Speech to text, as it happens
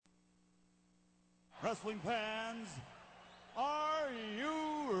wrestling fans, are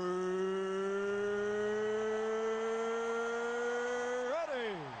you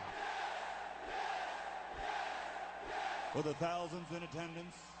ready? For the thousands in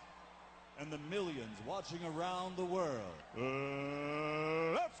attendance and the millions watching around the world,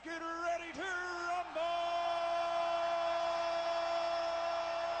 let's get ready to rumble!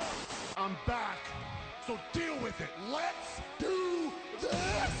 I'm back, so deal with it. Let's do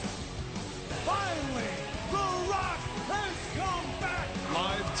this! Finally, The Rock has come back!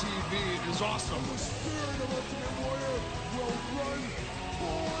 Live TV is awesome. The spirit of Ultimate Warrior will run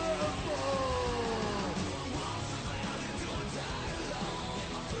forever!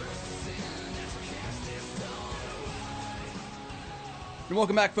 And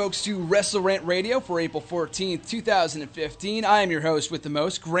welcome back, folks, to Wrestle Rant Radio for April 14th, 2015. I am your host with the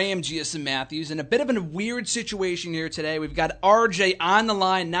most, Graham GSM Matthews, and a bit of a weird situation here today. We've got RJ on the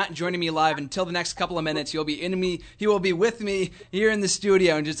line, not joining me live until the next couple of minutes. He will be with me here in the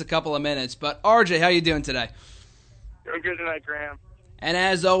studio in just a couple of minutes. But RJ, how you doing today? Doing good tonight, Graham. And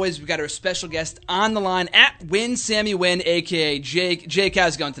as always, we've got our special guest on the line at Win Sammy Win, a.k.a. Jake. Jake,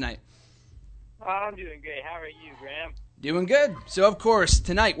 how's it going tonight? I'm doing great. How are you, Graham? Doing good. So, of course,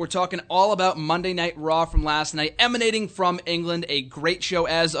 tonight we're talking all about Monday Night Raw from last night, emanating from England. A great show,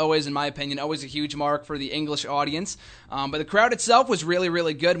 as always, in my opinion. Always a huge mark for the English audience. But the crowd itself was really,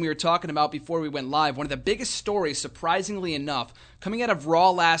 really good. And we were talking about, before we went live, one of the biggest stories, surprisingly enough, coming out of Raw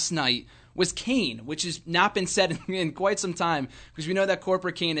last night was Kane, which has not been said in quite some time, because we know that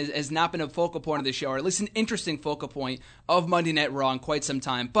Corporate Kane has not been a focal point of the show, or at least an interesting focal point of Monday Night Raw in quite some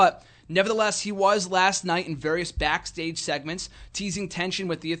time. But nevertheless, he was last night in various backstage segments, teasing tension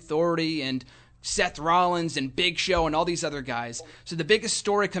with the Authority and Seth Rollins and Big Show and all these other guys. So the biggest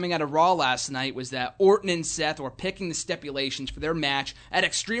story coming out of Raw last night was that Orton and Seth were picking the stipulations for their match at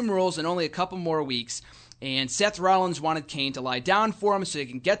Extreme Rules in only a couple more weeks. And Seth Rollins wanted Kane to lie down for him so he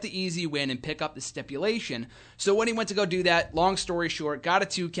can get the easy win and pick up the stipulation. So when he went to go do that, long story short, got a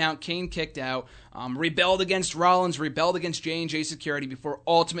 2 count, Kane kicked out, rebelled against Rollins, rebelled against J&J Security before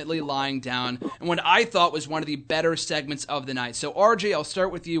ultimately lying down. And what I thought was one of the better segments of the night. So RJ, I'll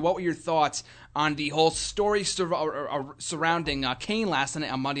start with you. What were your thoughts on the whole story surrounding Kane last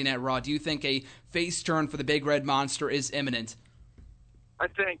night on Monday Night Raw? Do you think a face turn for the Big Red Monster is imminent? I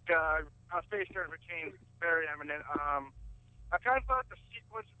think a face turn for Kane is very imminent. I kind of thought the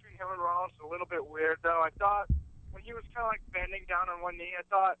sequence between him and Rollins was a little bit weird, though. I thought when he was kind of like bending down on one knee, I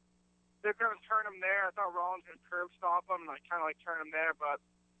thought they're going to turn him there. I thought Rollins was going to curb stomp him and like kind of like turn him there, but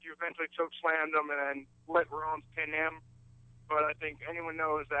he eventually choke slammed him and then let Rollins pin him. But I think anyone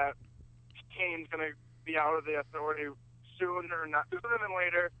knows that Kane's going to be out of the Authority sooner than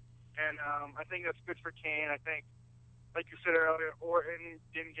later, and I think that's good for Kane. I think, like you said earlier, Orton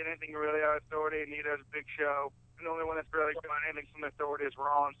didn't get anything really out of Authority, and neither does Big Show. And the only one that's really got anything from the Authority is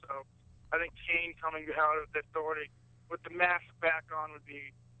Rollins. So I think Kane coming out of the Authority with the mask back on would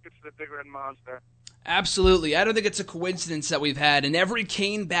be good for the Big Red Monster. Absolutely. I don't think it's a coincidence that we've had in every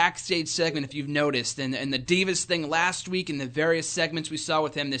Kane backstage segment, if you've noticed, and the Divas thing last week and the various segments we saw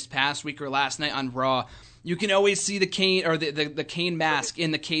with him this past week or last night on Raw, you can always see the Kane or the Kane mask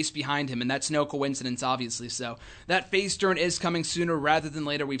in the case behind him, and that's no coincidence, obviously. So that face turn is coming sooner rather than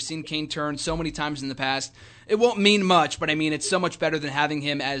later. We've seen Kane turn so many times in the past. It won't mean much, but I mean it's so much better than having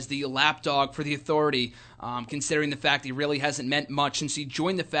him as the lapdog for the Authority, considering the fact he really hasn't meant much since he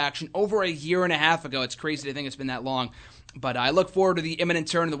joined the faction over a year and a half ago. It's crazy to think it's been that long. But I look forward to the imminent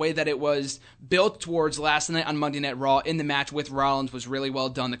turn. The way that it was built towards last night on Monday Night Raw in the match with Rollins was really well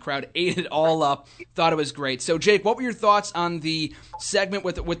done. The crowd ate it all up. Thought it was great. So, Jake, what were your thoughts on the segment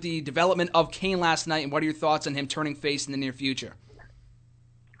with the development of Kane last night, and what are your thoughts on him turning face in the near future?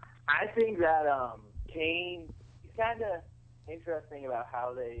 I think that Kane is kind of interesting about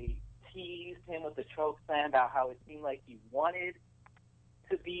how they teased him with the choke slam, about how it seemed like he wanted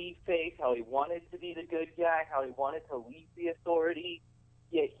to be face, how he wanted to be the good guy, how he wanted to lead the Authority,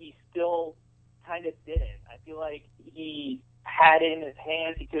 yet he still kind of didn't. I feel like he had it in his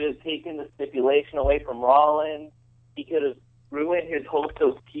hands. He could have taken the stipulation away from Rollins. He could have ruined his hopes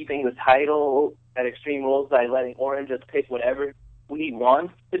of keeping the title at Extreme Rules by letting Orton just pick whatever he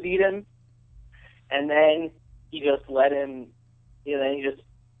wants to beat him. And then he just let him, then he just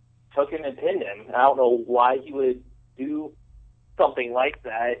took him and pinned him. I don't know why he would do something like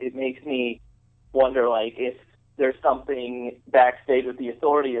that. It makes me wonder, like, if there's something backstage with the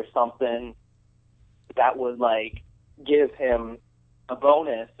Authority or something that would, like, give him a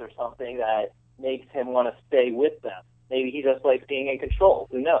bonus or something that makes him want to stay with them. Maybe he just likes being in control.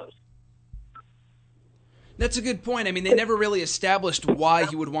 Who knows? That's a good point. I mean, they never really established why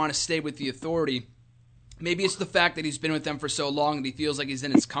he would want to stay with the Authority. Maybe it's the fact that he's been with them for so long and he feels like he's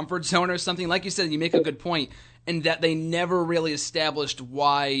in his comfort zone or something. Like you said, you make a good point, and that they never really established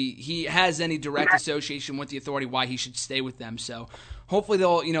why he has any direct association with the Authority, why he should stay with them. So hopefully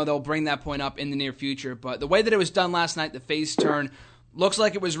they'll bring that point up in the near future. But the way that it was done last night, the face turn, looks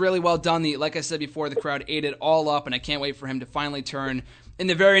like it was really well done. Like I said before, the crowd ate it all up, and I can't wait for him to finally turn in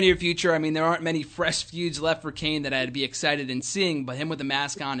the very near future. I mean, there aren't many fresh feuds left for Kane that I'd be excited in seeing, but him with the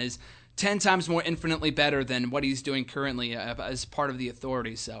mask on is 10 times more infinitely better than what he's doing currently as part of the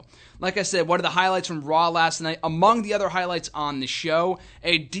Authority. So, like I said, one of the highlights from Raw last night, among the other highlights on the show,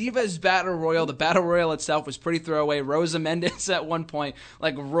 a Divas Battle Royal. The Battle Royal itself was pretty throwaway. Rosa Mendes at one point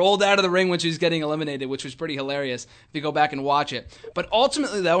rolled out of the ring when she was getting eliminated, which was pretty hilarious if you go back and watch it. But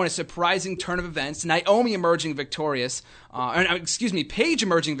ultimately, though, in a surprising turn of events, Naomi emerging victorious, Paige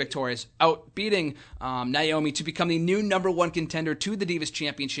emerging victorious, beating Naomi to become the new #1 contender to the Divas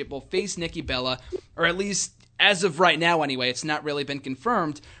Championship, will face Nikki Bella, or at least as of right now anyway, it's not really been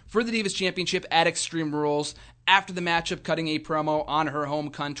confirmed, for the Divas Championship at Extreme Rules. After the matchup, cutting a promo on her home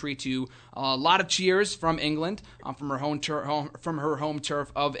country to a lot of cheers from England, from her home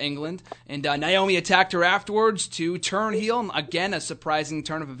turf of England. And Naomi attacked her afterwards to turn heel. Again, a surprising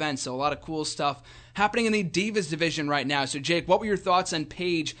turn of events. So a lot of cool stuff happening in the Divas division right now. So Jake, what were your thoughts on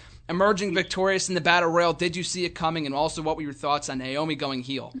Paige emerging victorious in the Battle Royal? Did you see it coming? And also, what were your thoughts on Naomi going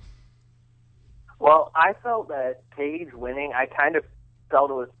heel? Well, I felt that Paige winning, I kind of felt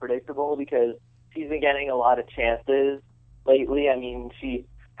it was predictable because she's been getting a lot of chances lately. I mean, she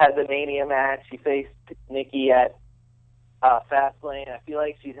had the Mania match. She faced Nikki at Fastlane. I feel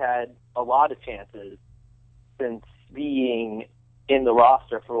like she's had a lot of chances since being in the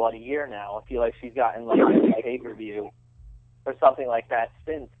roster for, a year now. I feel like she's gotten a pay-per-view or something like that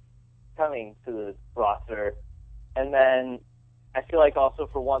since coming to the roster. And then I feel like also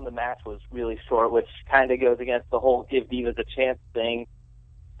for one, the match was really short, which kind of goes against the whole give divas a chance thing.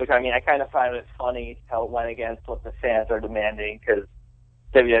 Which, I mean, I kind of find it funny how it went against what the fans are demanding because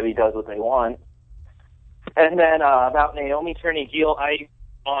WWE does what they want. And then about Naomi turning heel, I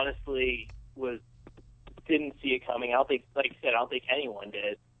honestly didn't see it coming. I don't think, like you said, I don't think anyone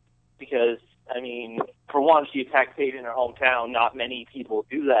did. Because, I mean, for one, she attacked Paige in her hometown. Not many people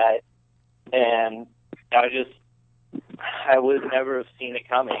do that. And I would never have seen it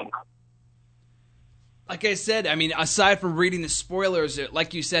coming. Like I said, I mean, aside from reading the spoilers,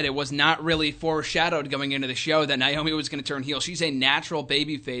 like you said, it was not really foreshadowed going into the show that Naomi was going to turn heel. She's a natural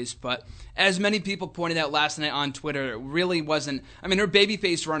babyface, but as many people pointed out last night on Twitter, it really wasn't. I mean, her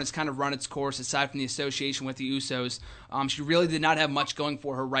babyface run has kind of run its course aside from the association with the Usos. She really did not have much going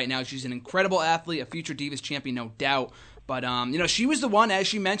for her right now. She's an incredible athlete, a future Divas champion, no doubt. But, she was the one, as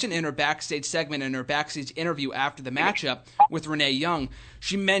she mentioned in her backstage segment, in her backstage interview after the matchup with Renee Young,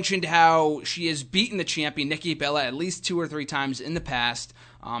 she mentioned how she has beaten the champion, Nikki Bella, at least 2 or 3 times in the past.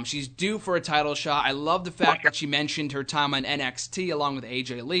 She's due for a title shot. I love the fact that she mentioned her time on NXT along with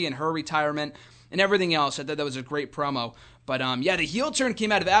AJ Lee and her retirement and everything else. I thought that was a great promo. But, the heel turn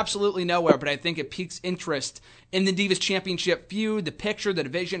came out of absolutely nowhere, but I think it piques interest in the Divas Championship feud, the picture, the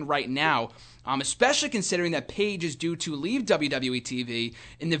division right now, especially considering that Paige is due to leave WWE TV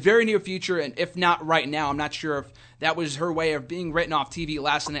in the very near future, and if not right now, I'm not sure if that was her way of being written off TV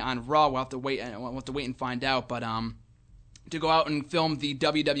last night on Raw. We'll have to wait and find out, but to go out and film the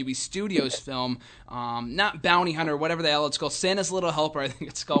WWE Studios film, not Bounty Hunter, whatever the hell it's called, Santa's Little Helper, I think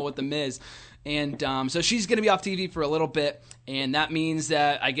it's called, with The Miz. And so she's going to be off TV for a little bit, and that means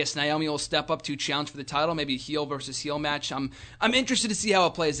that I guess Naomi will step up to challenge for the title, maybe a heel versus heel match. I'm interested to see how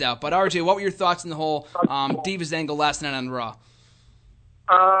it plays out. But RJ, what were your thoughts on the whole Divas angle last night on Raw?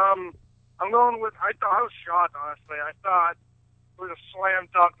 I'm going with, I was shocked, honestly. I thought it was a slam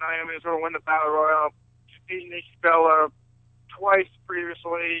dunk. Naomi was going to win the Battle Royal. She beat Nikki Bella twice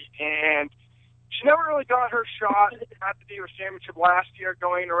previously, and she never really got her shot at the Divas Championship last year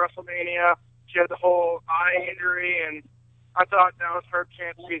going into WrestleMania. She had the whole eye injury, and I thought that was her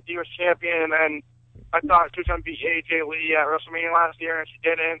chance to be a Divas Champion, and then I thought she was going to beat AJ Lee at WrestleMania last year, and she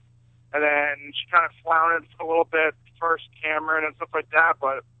didn't. And then she kind of floundered a little bit first Cameron and stuff like that,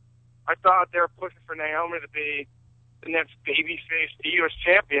 but I thought they were pushing for Naomi to be the next babyface Divas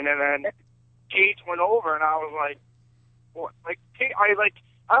Champion, and then Paige went over, and I was like, what? Like, I like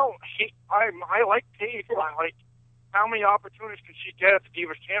Paige, but I like, how many opportunities can she get at the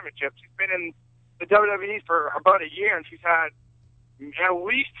Divas Championship? She's been in the WWE for about a year, and she's had at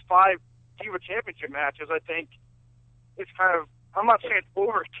least 5 Divas Championship matches. I think it's kind of, I'm not saying it's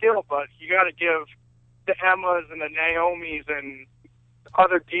overkill, but you got to give the Emmas and the Naomis and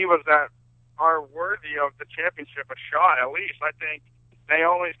other divas that are worthy of the championship a shot, at least. I think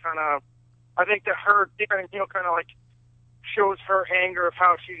Naomi's kind of I think that her turning heel kind of like shows her anger of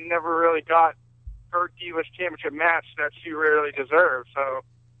how she never really got her Divas Championship match that she really deserved. So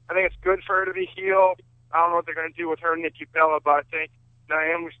I think it's good for her to be heel. I don't know what they're going to do with her and Nikki Bella, but I think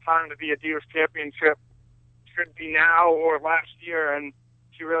Naomi's time to be a Divas Championship should be now or last year, and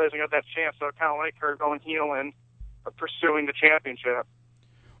she really hasn't got that chance. So I kind of like her going heel and pursuing the championship.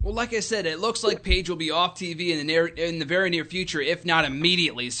 Well, like I said, it looks like Paige will be off TV in the very near future, if not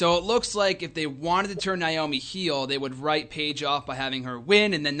immediately. So it looks like if they wanted to turn Naomi heel, they would write Paige off by having her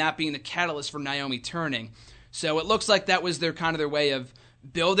win and then not being the catalyst for Naomi turning. So it looks like that was their way of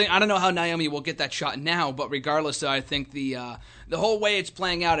building. I don't know how Naomi will get that shot now, but regardless, I think the whole way it's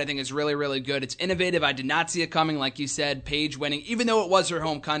playing out, I think is really, really good. It's innovative. I did not see it coming, like you said, Paige winning, even though it was her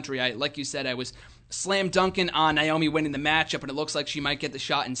home country. Like you said, I was slam dunking on Naomi winning the matchup, and it looks like she might get the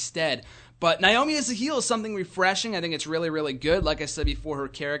shot instead. But Naomi as a heel is something refreshing. I think it's really, really good. Like I said before, her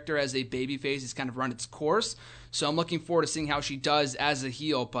character as a babyface has kind of run its course. So I'm looking forward to seeing how she does as a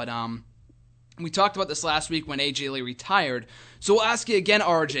heel. But we talked about this last week when AJ Lee retired. So we'll ask you again,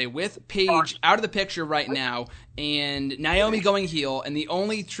 RJ, with Paige out of the picture right now and Naomi going heel, and the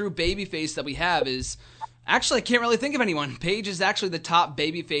only true babyface that we have is... Actually, I can't really think of anyone. Paige is actually the top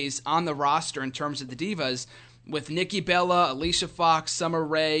babyface on the roster in terms of the Divas, with Nikki Bella, Alicia Fox, Summer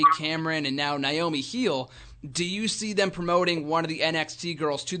Rae, Cameron, and now Naomi heel. Do you see them promoting one of the NXT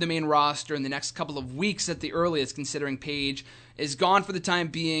girls to the main roster in the next couple of weeks at the earliest, considering Paige is gone for the time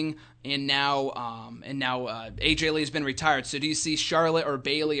being, and now AJ Lee has been retired? So do you see Charlotte or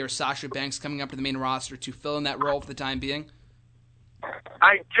Bayley or Sasha Banks coming up to the main roster to fill in that role for the time being?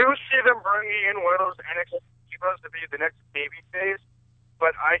 I do see them bringing in one of those NXT divas to be the next babyface,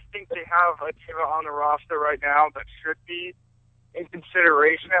 but I think they have a diva on the roster right now that should be in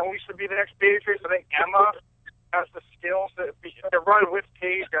consideration at least to be the next babyface. I think Emma has the skills to run with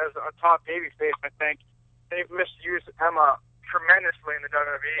Paige as a top babyface. I think they've misused Emma tremendously in the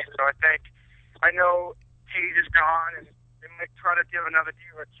WWE, so I know Paige is gone and they might try to give another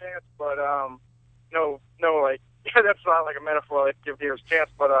diva a chance, but that's not like a metaphor, like give Divas a chance,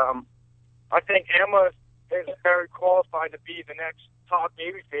 but I think Emma is very qualified to be the next top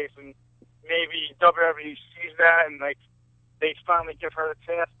babyface, and maybe WWE sees that and like they finally give her the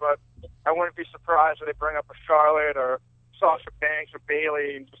chance. But I wouldn't be surprised if they bring up a Charlotte or Sasha Banks or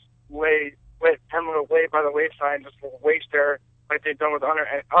Bayley and just let Emma away by the wayside and just waste her like they've done with other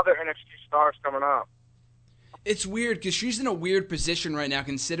NXT stars coming up. It's weird because she's in a weird position right now,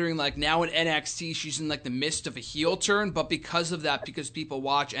 considering like now in NXT she's in like the midst of a heel turn, but because of that, because people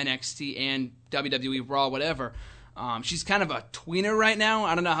watch NXT and WWE Raw, whatever, she's kind of a tweener right now.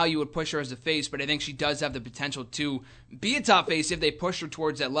 I don't know how you would push her as a face, but I think she does have the potential to be a top face if they push her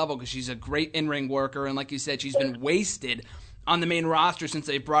towards that level, because she's a great in-ring worker, and like you said, she's been wasted on the main roster since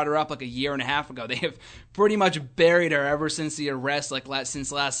they brought her up like a year and a half ago. They have pretty much buried her ever since the arrest,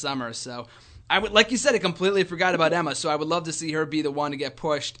 since last summer. So I would, like you said, I completely forgot about Emma, so I would love to see her be the one to get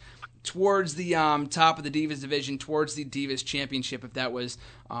pushed towards the top of the Divas division, towards the Divas Championship, if that was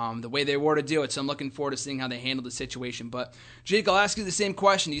the way they were to do it. So I'm looking forward to seeing how they handle the situation. But, Jake, I'll ask you the same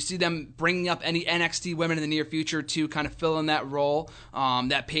question. Do you see them bringing up any NXT women in the near future to kind of fill in that role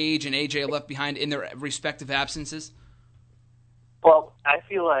that Paige and AJ left behind in their respective absences? Well, I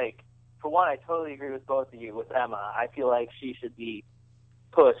feel like, for one, I totally agree with both of you with Emma. I feel like she should be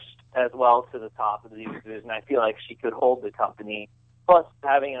pushed as well to the top of the Divas division. I feel like she could hold the company. Plus,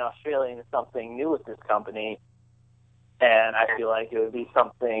 having an Australian is something new with this company, and I feel like it would be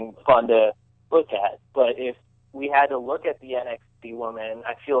something fun to look at. But if we had to look at the NXT women,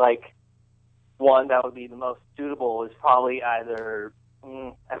 I feel like one that would be the most suitable is probably either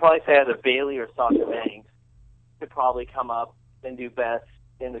Bayley or Sasha Banks could probably come up and do best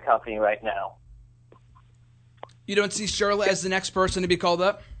in the company right now. You don't see Charlotte as the next person to be called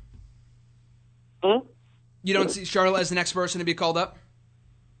up? You don't see Charlotte as the next person to be called up?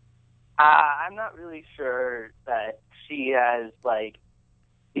 I'm not really sure that she has,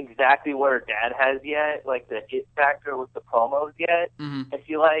 exactly what her dad has yet, the it factor with the promos yet. Mm-hmm. I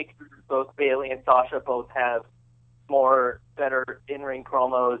feel like both Bayley and Sasha both have better in-ring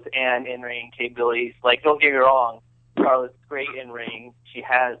promos and in-ring capabilities. Don't get me wrong, Charlotte's great in-ring. She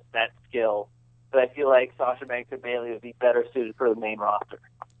has that skill. But I feel like Sasha Banks and Bayley would be better suited for the main roster.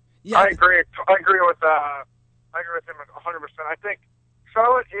 Yeah. I agree with him 100%. I think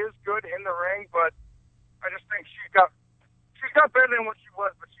Charlotte is good in the ring, but I just think she's got better than what she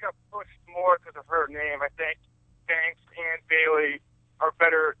was, but she got pushed more because of her name. I think Banks and Bayley are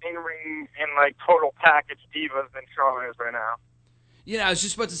better in ring and total package divas than Charlotte is right now. Yeah, I was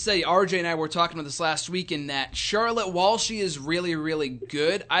just about to say, RJ and I were talking about this last week in that Charlotte, while she is really, really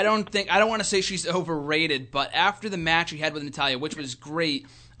good, I don't want to say she's overrated, but after the match she had with Natalya, which was great,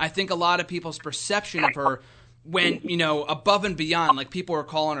 I think a lot of people's perception of her went, above and beyond. Like, people were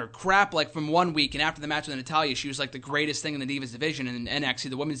calling her crap, like, from one week, and after the match with Natalya, she was, like, the greatest thing in the Divas division, and NXT,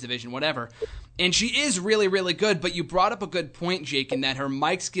 the women's division, whatever. And she is really, really good, but you brought up a good point, Jake, in that her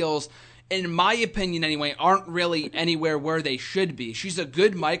mic skills, in my opinion anyway, aren't really anywhere where they should be. She's a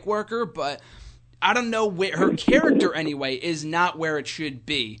good mic worker, but I don't know where her character anyway is not where it should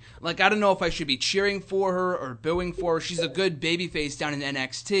be. Like, I don't know if I should be cheering for her or booing for her. She's a good babyface down in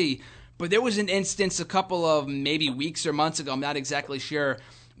NXT, but there was an instance a couple of maybe weeks or months ago, I'm not exactly sure,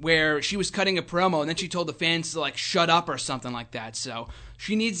 where she was cutting a promo and then she told the fans to, like, shut up or something like that. So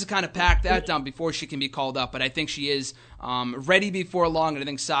she needs to kind of pack that down before she can be called up. But I think she is ready before long. And I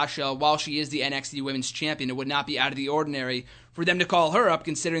think Sasha, while she is the NXT Women's Champion, it would not be out of the ordinary for them to call her up,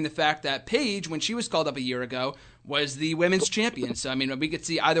 considering the fact that Paige, when she was called up a year ago, was the Women's Champion. So, I mean, we could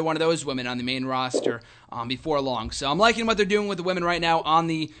see either one of those women on the main roster before long. So I'm liking what they're doing with the women right now on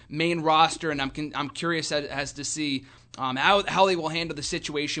the main roster, and I'm curious as to see how they will handle the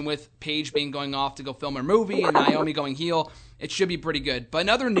situation with Paige going off to go film her movie and Naomi going heel. It should be pretty good. But in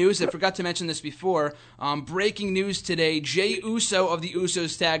other news, I forgot to mention this before, breaking news today, Jey Uso of the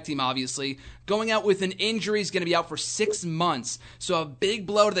Usos tag team, obviously, going out with an injury. He's going to be out for 6 months. So a big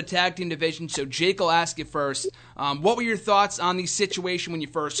blow to the tag team division. So Jake will ask you first, what were your thoughts on the situation when you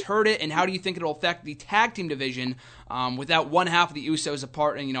first heard it, and how do you think it will affect the tag team division without one half of the Usos a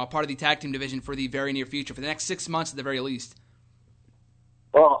part of the tag team division for the very near future, for the next 6 months at the very least?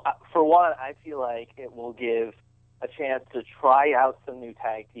 Well, for one, I feel like it will give a chance to try out some new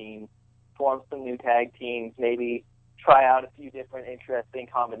tag teams, form some new tag teams, maybe try out a few different interesting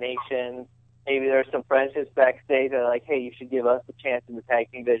combinations. Maybe there's some friendships backstage that are like, hey, you should give us a chance in the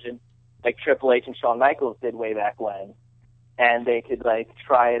tag team division, like Triple H and Shawn Michaels did way back when. And they could, like,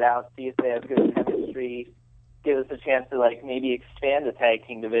 try it out, see if they have good chemistry, give us a chance to, like, maybe expand the tag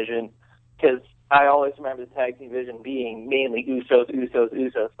team division. Because I always remember the tag team division being mainly Usos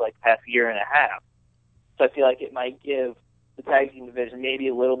for, like, the past year and a half. So I feel like it might give the tag team division maybe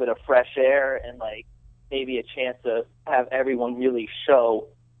a little bit of fresh air and, like, maybe a chance to have everyone really show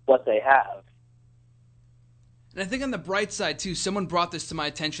what they have. And I think on the bright side, too, someone brought this to my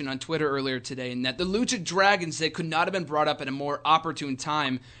attention on Twitter earlier today, and that the Lucha Dragons, they could not have been brought up at a more opportune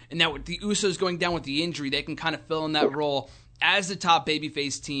time, and that with the Usos going down with the injury, they can kind of fill in that role as the top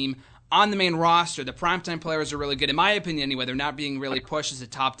babyface team on the main roster. The primetime players are really good. In my opinion, anyway, they're not being really pushed as a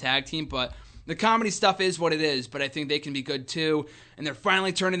top tag team, but the comedy stuff is what it is, but I think they can be good too. And they're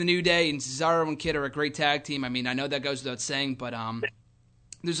finally turning the New Day, and Cesaro and Kid are a great tag team. I mean, I know that goes without saying, but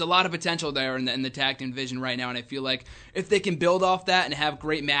there's a lot of potential there in the tag team division right now, and I feel like if they can build off that and have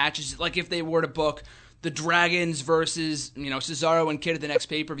great matches, like if they were to book the Dragons versus Cesaro and Kid at the next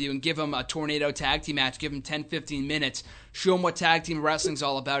pay-per-view and give them a tornado tag team match, give them 10-15 minutes, show them what tag team wrestling's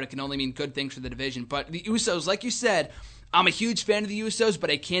all about, it can only mean good things for the division. But the Usos, like you said, I'm a huge fan of the Usos, but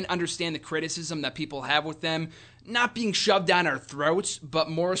I can't understand the criticism that people have with them not being shoved down our throats, but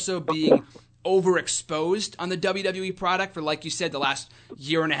more so being overexposed on the WWE product for, like you said, the last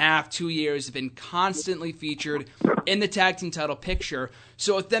year and a half, 2 years have been constantly featured in the tag team title picture.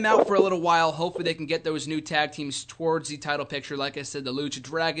 So with them out for a little while, hopefully they can get those new tag teams towards the title picture. Like I said, the Lucha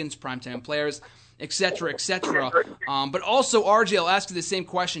Dragons, Primetime Players, etc., etc. But also, RJ, I'll ask you the same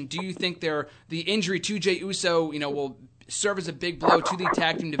question. Do you think the injury to Jey Uso, will serve as a big blow to the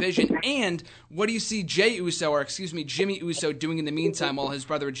tag team division? And what do you see Jimmy Uso doing in the meantime while his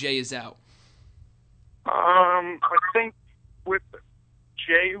brother Jay is out? I think with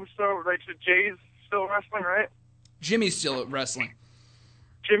Jey Uso, like, Jay's still wrestling, right? Jimmy's still wrestling.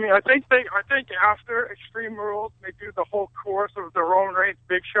 Jimmy, I think after Extreme Rules, they do the whole course of the Roman Reigns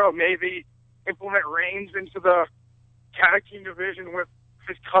Big Show, maybe implement Reigns into the tag team division with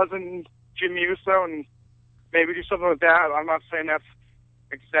his cousin Jimmy Uso, and maybe do something like that. I'm not saying that's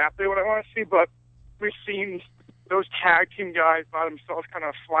exactly what I want to see, but we've seen those tag team guys by themselves kind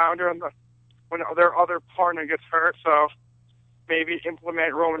of flounder when their other partner gets hurt. So maybe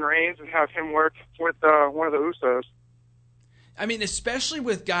implement Roman Reigns and have him work with one of the Usos. I mean, especially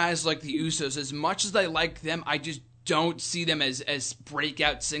with guys like the Usos, as much as I like them, I just don't see them as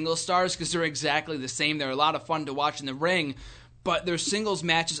breakout single stars because they're exactly the same. They're a lot of fun to watch in the ring, but their singles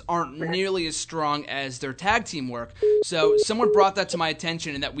matches aren't nearly as strong as their tag team work. So someone brought that to my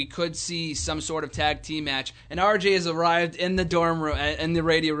attention, and that we could see some sort of tag team match. And RJ has arrived in the dorm room, in the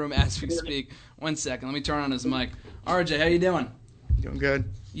radio room as we speak. 1 second, let me turn on his mic. RJ, how you doing? Doing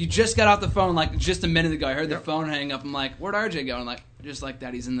good. You just got off the phone like just a minute ago. I heard the phone hang up. I'm like, where'd RJ go? I'm like, Just like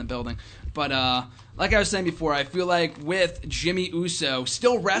that, he's in the building. But like I was saying before, I feel like with Jimmy Uso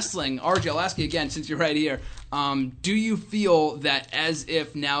still wrestling, RJ, I'll ask you again since you're right here. Do you feel that as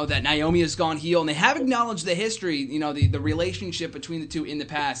if now that Naomi has gone heel and they have acknowledged the history, the relationship between the two in the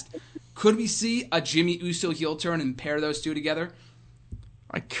past, could we see a Jimmy Uso heel turn and pair those two together?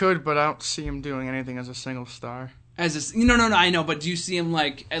 I could, but I don't see him doing anything as a single star. No, I know, but do you see him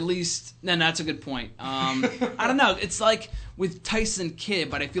at least? No, that's a good point. I don't know. It's like with Tyson Kidd,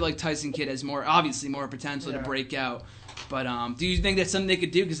 but I feel like Tyson Kidd has obviously more potential to break out. But do you think that's something they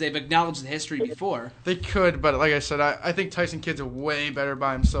could do because they've acknowledged the history before? They could, but like I said, I think Tyson Kidd's way better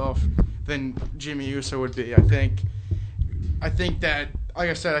by himself than Jimmy Uso would be. I think that, like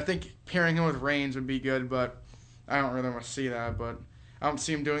I said, I think pairing him with Reigns would be good, but I don't really want to see that. But I don't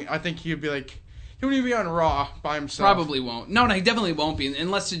see him doing. I think he'd be he wouldn't even be on Raw by himself. Probably won't. No, he definitely won't be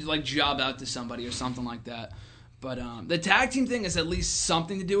unless you job out to somebody or something like that. But the tag team thing has at least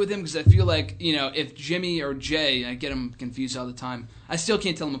something to do with him because I feel like, if Jimmy or Jay, I get them confused all the time. I still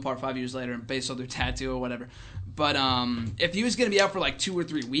can't tell them apart 5 years later based on their tattoo or whatever. But if he was going to be out for 2 or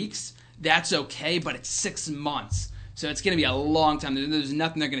 3 weeks, that's okay, but it's 6 months. So it's going to be a long time. There's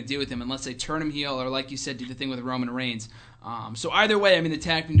nothing they're going to do with him unless they turn him heel or, like you said, do the thing with Roman Reigns. So either way, the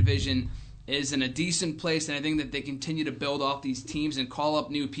tag team division is in a decent place, and I think that they continue to build off these teams and call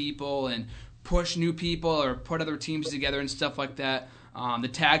up new people and push new people or put other teams together and stuff like that. The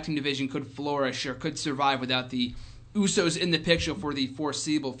tag team division could flourish or could survive without the Usos in the picture for the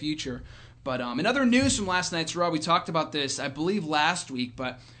foreseeable future. But in other news from last night's Raw, we talked about this, I believe, last week,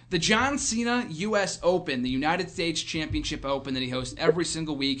 but the John Cena U.S. Open, the United States Championship Open that he hosts every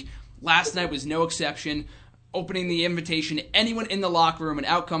single week, last night was no exception. Opening the invitation to anyone in the locker room, and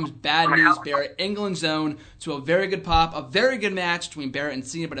out comes Bad News Barrett, England's own, to a very good pop, a very good match between Barrett and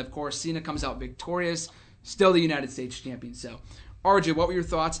Cena, but of course Cena comes out victorious, still the United States champion. So, RJ, what are your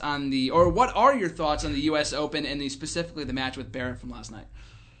thoughts on the U.S. Open and specifically the match with Barrett from last night?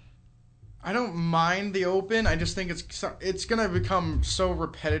 I don't mind the Open. I just think it's going to become so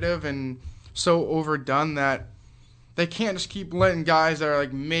repetitive and so overdone that they can't just keep letting guys that are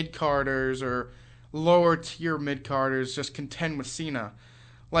mid-carders or lower tier mid-carders just contend with Cena.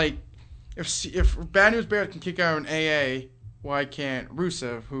 If Bad News Barrett can kick out an AA, why can't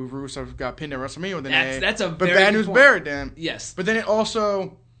Rusev, who Rusev got pinned at WrestleMania with an AA? That's a but very Bad News point. Barrett didn't. Yes. But then it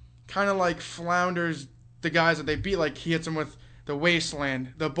also kind of flounders the guys that they beat. He hits them with the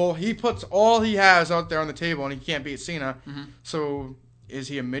Wasteland, the Bull. He puts all he has out there on the table, and he can't beat Cena. Mm-hmm. So is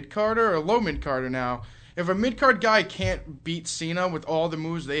he a mid-carder or a low mid-carder now? If a mid-card guy can't beat Cena with all the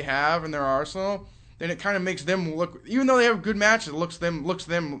moves they have in their arsenal, then it kind of makes them look, even though they have good matches, makes them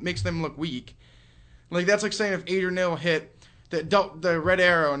look weak. That's like saying if Adrian Hill hit the Red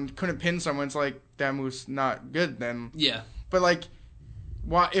Arrow and couldn't pin someone, it's that move's not good then. Yeah. But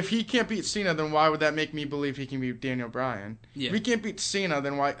why if he can't beat Cena, then why would that make me believe he can beat Daniel Bryan? Yeah. If he can't beat Cena,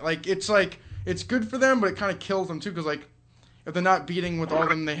 then why? It's good for them, but it kind of kills them too, because if they're not beating with all of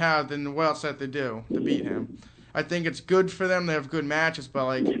them they have, then what else have they do to beat him? I think it's good for them. They have good matches,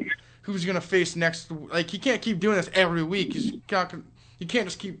 but who's going to face next? He can't keep doing this every week. You can't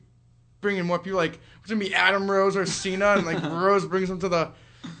just keep bringing more people. It's going to be Adam Rose or Cena, and Rose brings him to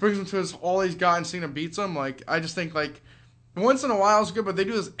his all he's got, and Cena beats him. I just think once in a while is good, but they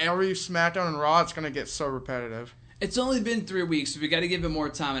do this every SmackDown and Raw, it's going to get so repetitive. It's only been 3 weeks, so we got to give it more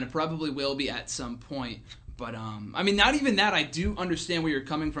time, and it probably will be at some point. But, not even that. I do understand where you're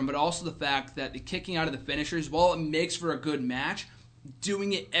coming from, but also the fact that the kicking out of the finishers, while it makes for a good match,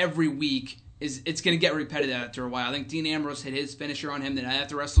 doing it every week it's going to get repetitive after a while. I think Dean Ambrose hit his finisher on him the night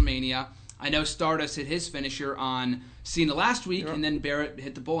after WrestleMania. I know Stardust hit his finisher on Cena last week, and then Barrett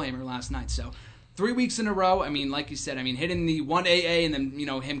hit the Bullhammer last night. So 3 weeks in a row, like you said, hitting the one AA and then,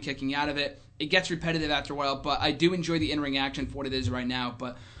 him kicking out of it, it gets repetitive after a while, but I do enjoy the in-ring action for what it is right now.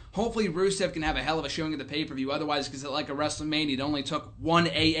 But hopefully Rusev can have a hell of a showing at the pay-per-view. Otherwise, because like a WrestleMania, it only took one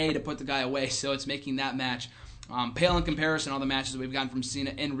AA to put the guy away, so it's making that match pale in comparison to all the matches that we've gotten from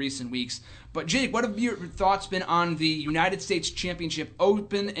Cena in recent weeks. But Jake, what have your thoughts been on the United States Championship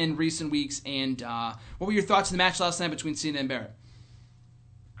Open in recent weeks, and what were your thoughts on the match last night between Cena and Barrett?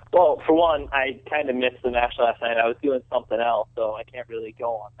 Well, for one, I kind of missed the match last night. I was doing something else, so I can't really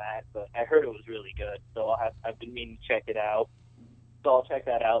go on that. But I heard it was really good, so I've been meaning to check it out. So I'll check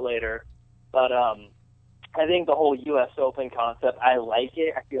that out later. But I think the whole U.S. Open concept, I like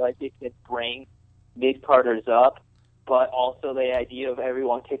it. I feel like it can bring mid-carders up, but also the idea of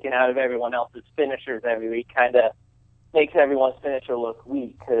everyone kicking out of everyone else's finishers every week kind of makes everyone's finisher look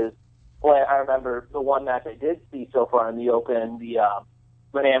weak. Because I remember the one match I did see so far in the Open,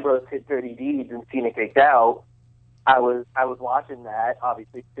 when Ambrose hit Dirty Deeds and Cena kicked out, I was watching that,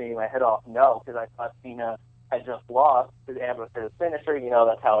 obviously spinning my head off no, because I thought Cena had just lost because Ambrose hit his finisher.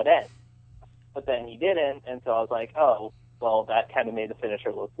 That's how it ends. But then he didn't, and so I was like, oh, well, that kind of made the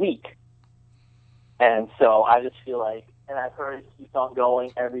finisher look weak. And so I just feel like, and I've heard it keeps on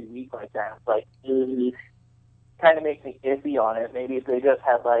going every week like that. It's like, kind of makes me iffy on it. Maybe if they just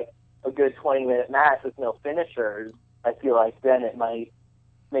had like a good 20-minute match with no finishers, I feel like then it might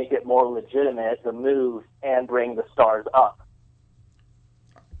make it more legitimate, the move, and bring the stars up.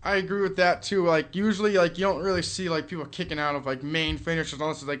 I agree with that too. Like usually, like you don't really see like people kicking out of like main finishers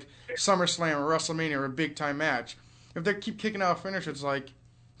unless it's like SummerSlam or WrestleMania or a big time match. If they keep kicking out finishers, it's like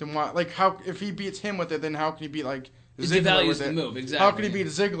then why? Like how if he beats him with it, then how can he beat like Ziggler with it? The move, exactly. How can he beat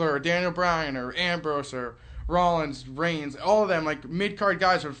Ziggler or Daniel Bryan or Ambrose or Rollins, Reigns, all of them like mid card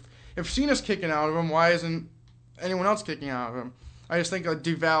guys? If Cena's kicking out of him, why isn't anyone else kicking out of him? I just think it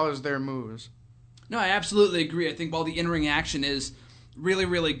devalues their moves. No, I absolutely agree. I think while the in-ring action is really,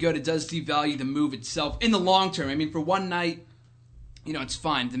 really good, it does devalue the move itself in the long term. I mean, for one night, it's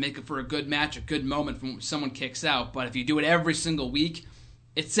fine to make it for a good match, a good moment when someone kicks out. But if you do it every single week,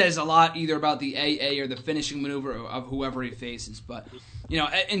 it says a lot either about the AA or the finishing maneuver of whoever he faces. But,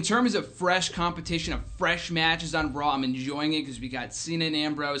 in terms of fresh competition, of fresh matches on Raw, I'm enjoying it because we got Cena and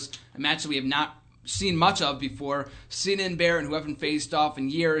Ambrose, a match that we have not seen much of before. Cena and Barrett, who haven't faced off in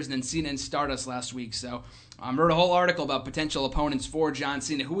years, and then Cena and Stardust last week. So I wrote a whole article about potential opponents for John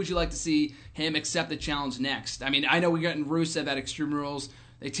Cena. Who would you like to see him accept the challenge next? I mean, I know we got in Rusev at Extreme Rules.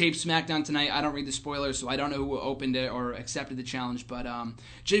 They taped SmackDown tonight. I don't read the spoilers, so I don't know who opened it or accepted the challenge. But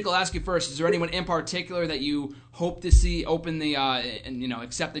Jake, I'll ask you first. Is there anyone in particular that you hope to see open the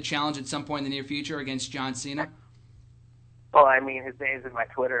accept the challenge at some point in the near future against John Cena? Well, I mean, his name's in my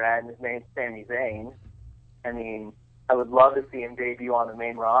Twitter ad, and his name's Sami Zayn. I mean, I would love to see him debut on the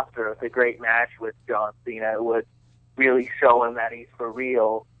main roster with a great match with John Cena. It would really show him that he's for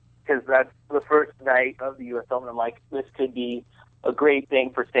real, because that's the first night of the U.S. Open. I'm like, this could be a great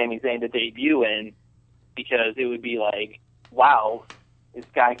thing for Sami Zayn to debut in, because it would be like, wow, this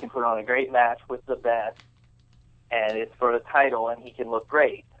guy can put on a great match with the best, and it's for the title, and he can look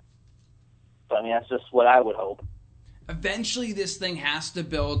great. So, I mean, that's just what I would hope. Eventually, this thing has to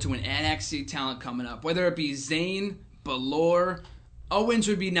build to an NXT talent coming up, whether it be Zayn, Balor. Owens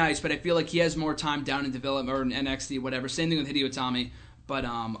would be nice, but I feel like he has more time down in development or in NXT, whatever. Same thing with Hideo Itami.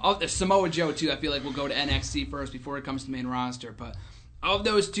 But Samoa Joe, too, I feel like will go to NXT first before it comes to the main roster. But of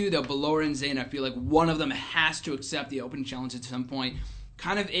those two, though, Balor and Zayn, I feel like one of them has to accept the open challenge at some point.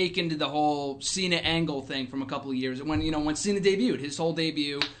 Kind of ache into the whole Cena angle thing from a couple of years. When Cena debuted, his whole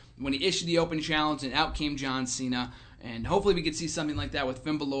debut, when he issued the open challenge and out came John Cena. And hopefully we could see something like that with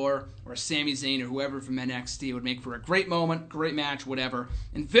Finn Balor or Sami Zayn or whoever from NXT. It would make for a great moment, great match, whatever.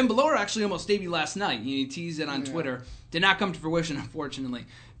 And Finn Balor actually almost debuted last night. He teased it on Twitter. Did not come to fruition, unfortunately.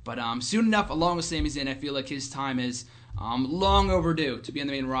 But soon enough, along with Sami Zayn, I feel like his time is long overdue to be on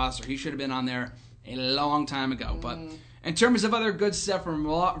the main roster. He should have been on there a long time ago. But in terms of other good stuff from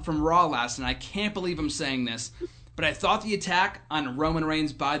Raw last night, I can't believe I'm saying this, but I thought the attack on Roman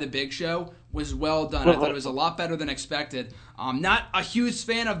Reigns by the Big Show was well done. I thought it was a lot better than expected. Not a huge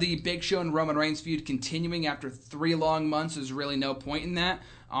fan of the Big Show and Roman Reigns feud continuing after 3 long months. There's really no point in that.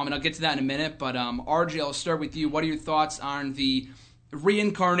 And I'll get to that in a minute. But RJ, I'll start with you. What are your thoughts on the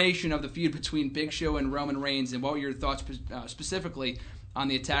reincarnation of the feud between Big Show and Roman Reigns, and what were your thoughts specifically on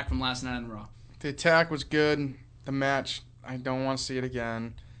the attack from last night on Raw? The attack was good. The match, I don't want to see it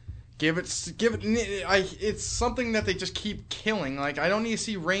again. It's something that they just keep killing. Like, I don't need to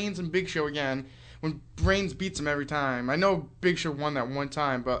see Reigns and Big Show again when Reigns beats him every time. I know Big Show won that one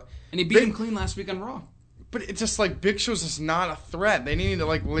time, but... And he beat him clean last week on Raw. But it's just like, Big Show's just not a threat. They need to,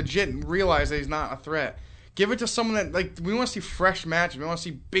 like, legit realize that he's not a threat. Give it to someone that, like, we want to see fresh matches. We want to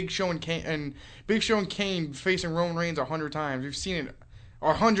see Big Show and Kane facing Roman Reigns 100 times. We've seen it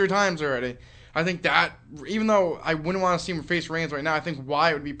 100 times already. I think that, even though I wouldn't want to see him face Reigns right now, I think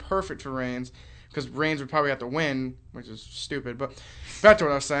Wyatt would be perfect for Reigns, because Reigns would probably have to win, which is stupid. But back to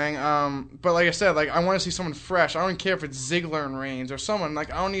what I was saying. But like I said, like, I want to see someone fresh. I don't care if it's Ziggler and Reigns or someone.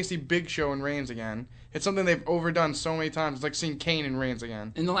 Like, I don't need to see Big Show and Reigns again. It's something they've overdone so many times. It's like seeing Kane and Reigns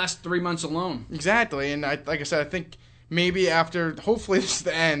again. In the last 3 months alone. Exactly. And like I said, I think maybe after, hopefully this is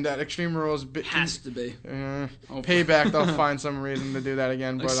the end, at Extreme Rules. Has to be. Payback, they'll find some reason to do that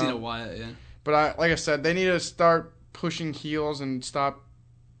again. I've seen a Wyatt, yeah. But like I said, they need to start pushing heels and stop.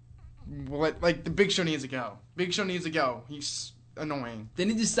 Like, the Big Show needs to go. Big Show needs to go. He's annoying. They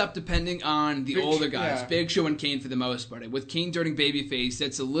need to stop depending on the older guys, yeah. Big Show and Kane for the most part. With Kane turning babyface,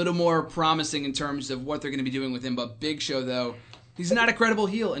 that's a little more promising in terms of what they're going to be doing with him. But Big Show, though, He's not a credible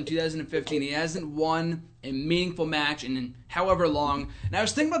heel in 2015. He hasn't won a meaningful match in however long. And I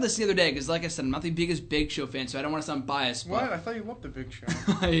was thinking about this the other day because, like I said, I'm not the biggest Big Show fan, so I don't want to sound biased. What? But I thought you loved the Big Show.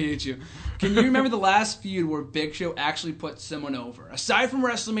 I hate you. Can you remember the last feud where Big Show actually put someone over? Aside from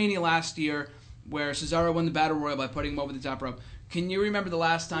WrestleMania last year, where Cesaro won the Battle Royal by putting him over the top rope, can you remember the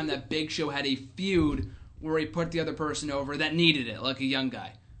last time that Big Show had a feud where he put the other person over that needed it, like a young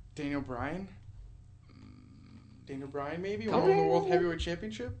guy? Daniel Bryan? Daniel Bryan, maybe? Won the World Heavyweight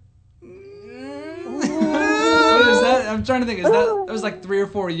Championship? What is that? I'm trying to think. That was like 3 or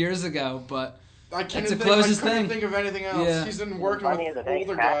 4 years ago, but I that's the closest couldn't thing. think of anything else. Yeah. He's been working Money in with the Bank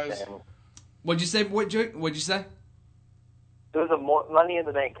older cash guys. in. What'd you say? What'd you say? There was a Money in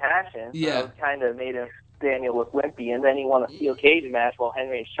the Bank cash in. Yeah. So it kind of made Daniel look wimpy, and then he won a steel cage match while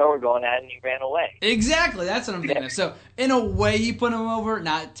Henry and Shaw were going at it, and he ran away. Exactly. That's what I'm thinking of. So, in a way, he put him over.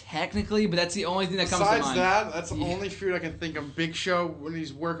 Not technically, but that's the only thing that comes to Besides mind. that, that's the only feud I can think of. Big Show, when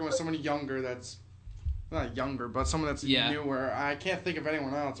he's working with someone younger that's... Not younger, but someone that's newer. I can't think of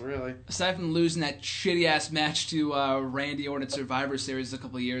anyone else, really. Aside from losing that shitty-ass match to Randy Orton at Survivor Series a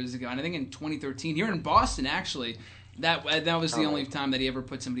couple of years ago, and I think in 2013, here in Boston, actually, that was the only time that he ever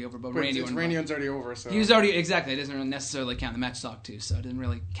put somebody over. But Randy Orton, Randy Orton's already over, so... He was already, exactly, it doesn't necessarily count. The match sucked, too, so it didn't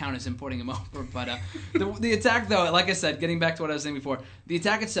really count as him putting him over. But the attack, though, like I said, getting back to what I was saying before, the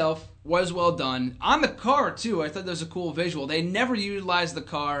attack itself was well done. On the car, too, I thought there was a cool visual. They never utilized the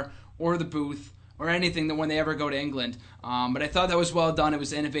car or the booth or anything that when they ever go to England. But I thought that was well done. It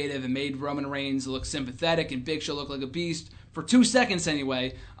was innovative. It made Roman Reigns look sympathetic and Big Show look like a beast. For 2 seconds,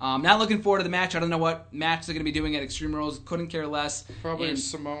 anyway. Not looking forward to the match. I don't know what match they're going to be doing at Extreme Rules. Couldn't care less. Probably a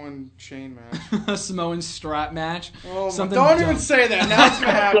Samoan chain match. A Samoan strap match. Oh, Something don't dumb. even say that. Now it's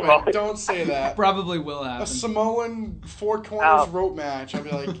going to happen. Don't say that. Probably will A happen. Samoan four corners rope match. I'd be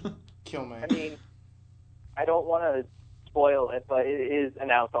like, kill me. I mean, I don't want to spoil it, but it is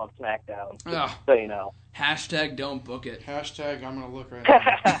announced on SmackDown. Ugh. So you know. Hashtag don't book it. Hashtag I'm going to look right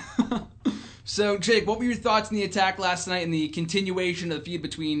now. So, Jake, what were your thoughts on the attack last night and the continuation of the feud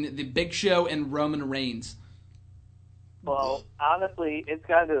between the Big Show and Roman Reigns? Well, honestly, it's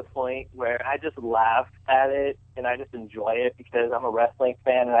gotten to the point where I just laugh at it and I just enjoy it because I'm a wrestling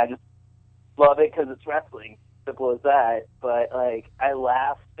fan and I just love it because it's wrestling. Simple as that. But, like, I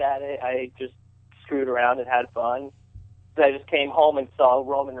laughed at it. I just screwed around and had fun. So I just came home and saw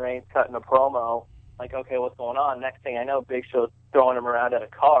Roman Reigns cutting a promo. Like, okay, what's going on? Next thing I know, Big Show's throwing him around in a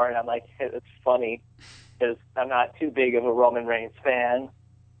car, and I'm like, hey, it's funny because I'm not too big of a Roman Reigns fan.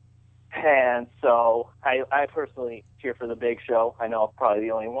 And so I personally cheer for the Big Show. I know I'm probably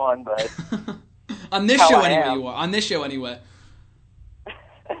the only one, but... On this show, anyway, you are. On this show, anyway.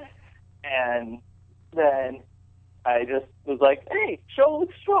 And then I just was like, hey, Show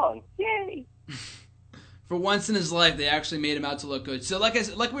looks strong. Yay! For once in his life, they actually made him out to look good. So, like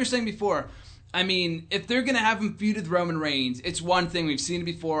we were saying before, I mean, if they're going to have him feud with Roman Reigns, it's one thing. We've seen it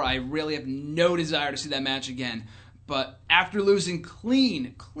before. I really have no desire to see that match again. But after losing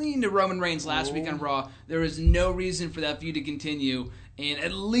clean to Roman Reigns last week on Raw, there is no reason for that feud to continue. And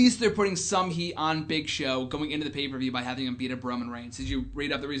at least they're putting some heat on Big Show going into the pay-per-view by having him beat up Roman Reigns. Did you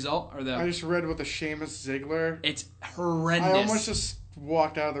read up the result? Or I just read with the Sheamus Ziggler. It's horrendous. I almost just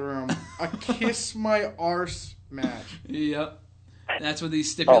walked out of the room. A kiss my arse match. Yep. That's what these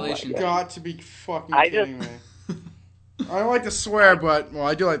stipulations. Got to be fucking kidding me. I don't like to swear, but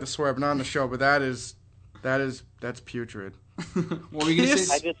I do like to swear, but not on the show. But that's putrid. What were you gonna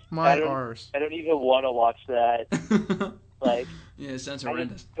say? Arse. I don't even want to watch that. Like, yeah, it sounds I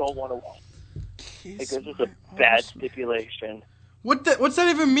horrendous. just don't want to watch. Like, it's just a bad stipulation. What's that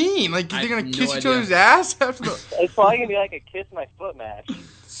even mean? Like, they're gonna kiss each idea. other's ass after the... It's probably gonna be like a kiss my foot match.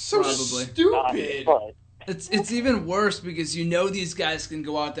 So Probably. stupid. It's even worse because you know these guys can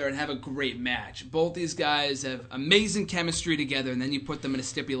go out there and have a great match. Both these guys have amazing chemistry together, and then you put them in a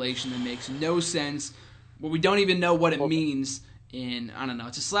stipulation that makes no sense, where we don't even know what it means. And I don't know.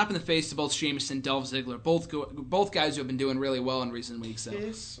 It's a slap in the face to both Sheamus and Dolph Ziggler, both guys who have been doing really well in recent weeks. So.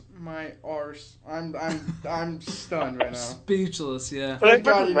 Kiss my arse. I'm stunned right now. Speechless, yeah. But I Thank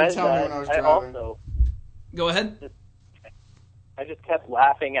God you didn't read tell me that. when I was I driving. also, Go ahead. I just kept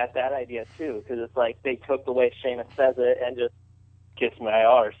laughing at that idea too, because it's like they took the way Sheamus says it and just kiss my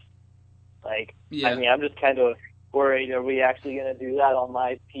arse. Like, Yeah. I mean, I'm just kind of worried, are we actually going to do that on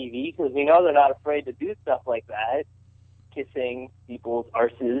live TV? Because we know they're not afraid to do stuff like that, kissing people's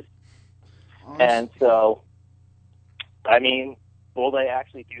arses. And so, I mean, will they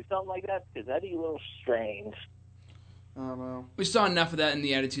actually do something like that? Because that'd be a little strange. I don't know. We saw enough of that in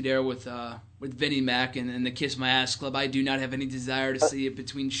the Attitude Era with Vinnie Mac and the Kiss My Ass Club. I do not have any desire to see it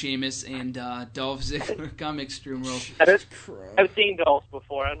between Sheamus and Dolph Ziggler come Extreme Rules. I've seen Dolph's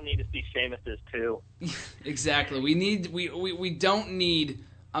before. I don't need to see Sheamus's too. Exactly. We don't need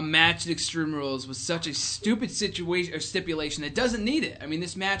a match at Extreme Rules with such a stupid situation or stipulation that doesn't need it. I mean,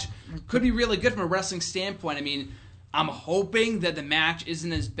 this match could be really good from a wrestling standpoint. I mean, I'm hoping that the match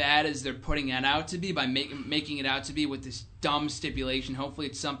isn't as bad as they're putting it out to be by making it out to be with this dumb stipulation. Hopefully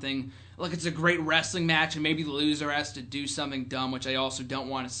it's something, like it's a great wrestling match and maybe the loser has to do something dumb, which I also don't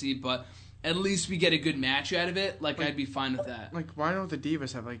want to see, but at least we get a good match out of it. Like, I'd be fine with that. Like, why don't the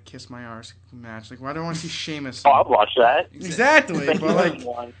Divas have, like, Kiss My Arse match? Like, why do I want to see Sheamus? Oh, I'd watch that. Exactly. But,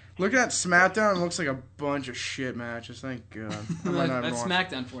 like, looking at SmackDown, it looks like a bunch of shit matches. Thank God. That's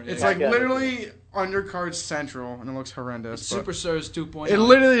SmackDown for you. It's, like, literally undercard central, and it looks horrendous. Superstars 2.0. It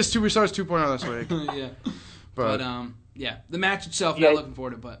literally is Superstars 2.0 this week. Yeah. But yeah, the match itself, not looking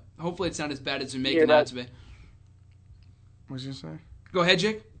forward to it, but hopefully it's not as bad as we make it out to be. What was you going to say? Go ahead,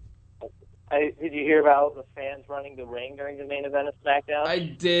 Jake. Did you hear about the fans running the ring during the main event of SmackDown? I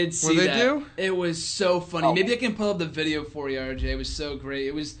did see what that. They do? It was so funny. Oh. Maybe I can pull up the video for you, RJ. It was so great.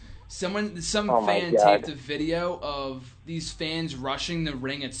 It was some Oh my fan God. taped a video of these fans rushing the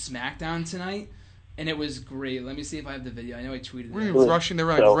ring at SmackDown tonight, and it was great. Let me see if I have the video. I know I tweeted We're it. rushing the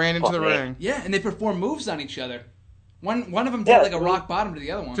ring, So ran into the funny. ring. Yeah, and they performed moves on each other. One of them did like a rock bottom to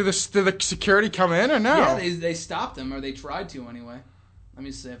the other one. Did the security come in or no? Yeah, they stopped them, or they tried to anyway. Let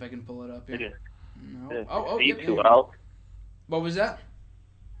me see if I can pull it up here. Didn't No. succeed Yeah, too yeah. well. What was that?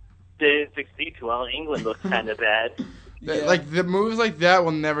 Didn't succeed too well. England looks kind of bad. Yeah. Like the moves like that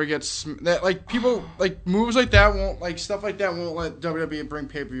will never get like people like moves like that won't like stuff like that won't let WWE bring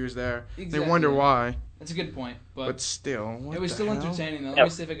pay-per-views there. Exactly. They wonder why. That's a good point, But still, what it was the still hell? entertaining though. Let Yep. me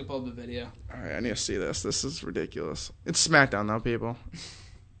see if I can pull up the video. All right, I need to see this. This is ridiculous. It's SmackDown though, people.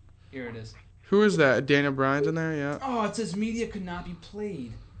 Here it is. Who is that? Daniel Bryan's in there, yeah. Oh, it says media could not be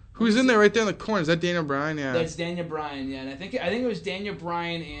played. Who's in there right there in the corner? Is that Daniel Bryan? Yeah. That's Daniel Bryan, yeah, and I think it was Daniel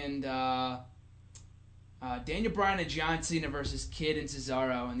Bryan and John Cena versus Kid and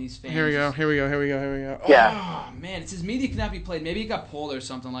Cesaro and these fans. Here we go. Yeah. Oh man, it says media could not be played. Maybe it got pulled or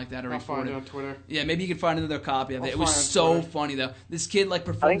something like that, or I'll find it reported. on Twitter. Yeah, maybe you can find another copy of it. I'll It was find it on so Twitter. funny though. This kid like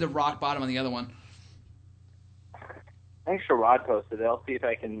performed the rock bottom on the other one. I think Sherrod posted it. I'll see if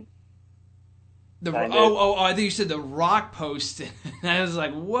I can. I did. I think you said the Rock posted. I was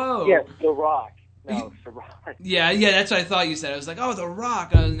like, whoa. Yeah, The Rock. No, Sherrod. Yeah, that's what I thought you said. I was like, oh, The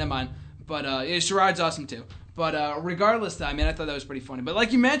Rock. Never mind. But yeah, Sherrod's awesome too. But regardless, though, I mean, I thought that was pretty funny. But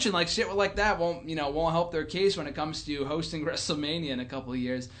like you mentioned, like shit like that won't help their case when it comes to hosting WrestleMania in a couple of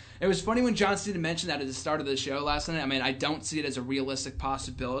years. It was funny when John Cena mentioned that at the start of the show last night. I mean, I don't see it as a realistic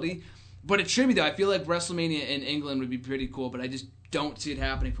possibility, but it should be though. I feel like WrestleMania in England would be pretty cool, but I just don't see it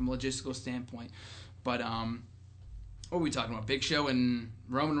happening from a logistical standpoint. But what were we talking about? Big Show and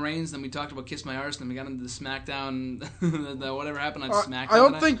Roman Reigns. Then we talked about Kiss My Arse. Then we got into the SmackDown, the whatever happened on SmackDown. I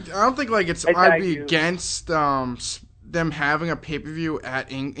don't think like I I'd be do. against them having a pay-per-view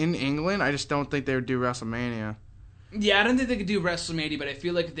in England. I just don't think they would do WrestleMania. Yeah, I don't think they could do WrestleMania, but I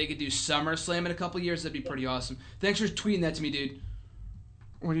feel like if they could do SummerSlam in a couple of years, that'd be pretty awesome. Thanks for tweeting that to me, dude.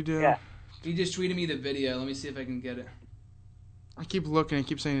 What do you do? Yeah. You just tweeted me the video. Let me see if I can get it. I keep looking. I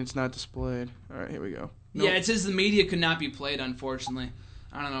keep saying it's not displayed. All right, here we go. Nope. Yeah, it says the media could not be played, unfortunately.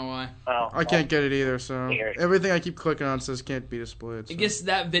 I don't know why. Oh, I can't get it either. So Here. everything I keep clicking on says can't be displayed. I So. guess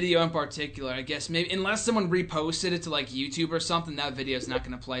that video in particular, I guess maybe unless someone reposted it to like YouTube or something, that video is not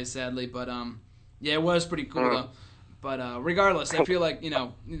going to play, sadly. But yeah, it was pretty cool though. But regardless, I feel like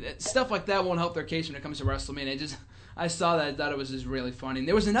stuff like that won't help their case when it comes to WrestleMania. I saw that, I thought it was just really funny. And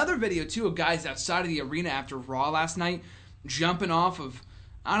there was another video too of guys outside of the arena after Raw last night jumping off of.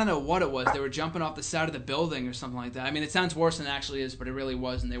 I don't know what it was. They were jumping off the side of the building or something like that. I mean, it sounds worse than it actually is, but it really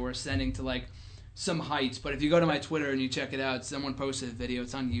was. And they were ascending to like some heights. But if you go to my Twitter and you check it out, someone posted a video.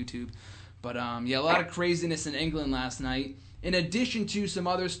 It's on YouTube. But yeah, a lot of craziness in England last night. In addition to some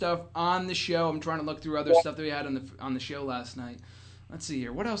other stuff on the show, I'm trying to look through other stuff that we had on the show last night. Let's see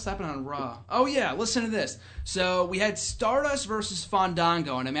here. What else happened on Raw? Oh, yeah, listen to this. So we had Stardust versus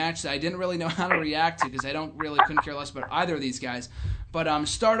Fandango in a match that I didn't really know how to react to because I couldn't care less about either of these guys. But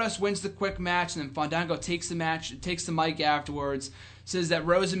Stardust wins the quick match, and then Fandango takes the mic afterwards, says that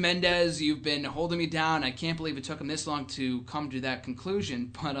Rosa Mendez, you've been holding me down. I can't believe it took him this long to come to that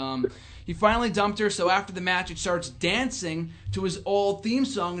conclusion. But he finally dumped her, so after the match, it starts dancing to his old theme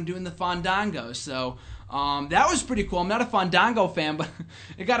song and doing the Fandango. So That was pretty cool. I'm not a Fandango fan, but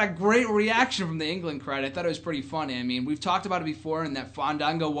it got a great reaction from the England crowd. I thought it was pretty funny. I mean, we've talked about it before, and that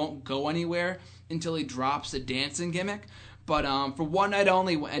Fandango won't go anywhere until he drops the dancing gimmick. But for one night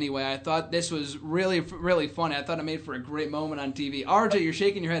only, anyway, I thought this was really, really funny. I thought it made for a great moment on TV. RJ, you're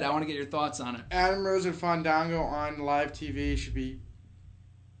shaking your head. I want to get your thoughts on it. Adam Rose and Fandango on live TV should be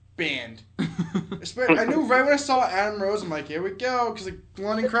banned. I knew right when I saw Adam Rose, I'm like, here we go, because the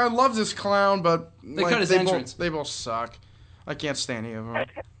London crowd loves this clown, but They cut his entrance. They both suck. I can't stand any of them.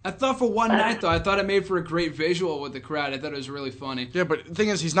 I thought for one night, though, I thought it made for a great visual with the crowd. I thought it was really funny. Yeah, but the thing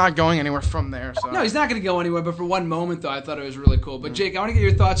is, he's not going anywhere from there. So. No, he's not going to go anywhere, but for one moment, though, I thought it was really cool. But, Jake, I want to get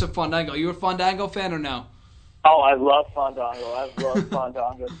your thoughts on Fandango. Are you a Fandango fan or no? Oh, I love Fandango. I've loved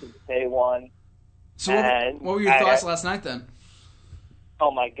Fandango since day one. So what were your thoughts last night, then?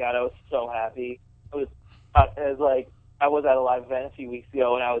 Oh, my God, I was so happy. It was like I was at a live event a few weeks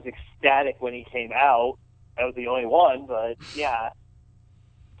ago, and I was ecstatic when he came out. I was the only one, but, yeah,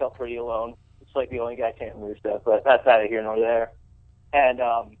 felt pretty alone. It's like the only guy chanting Rusev, but that's neither here nor there. And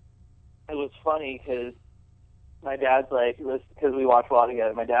it was funny because my dad's like, because we watch Raw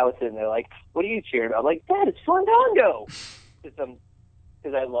together, my dad was sitting there like, what are you cheering about? I'm like, Dad, it's Fandango!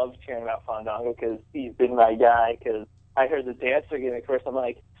 Because I love cheering about Fandango because he's been my guy, because I heard the dancer gimmick first. I'm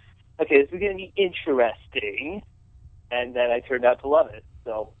like, okay, this is going to be interesting. And then I turned out to love it.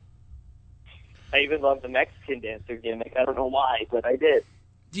 So I even love the Mexican dancer gimmick. I don't know why, but I did.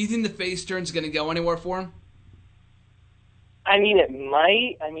 Do you think the face turn's going to go anywhere for him? I mean, it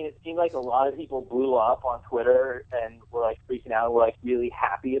might. I mean, it seemed like a lot of people blew up on Twitter and were like freaking out and were like really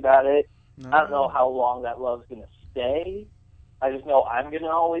happy about it. No. I don't know how long that love's going to stay. I just know I'm going to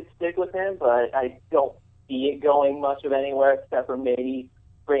always stick with him, but I don't see it going much of anywhere except for maybe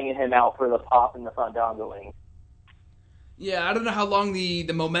bringing him out for the pop and the Fandangoing. Yeah, I don't know how long the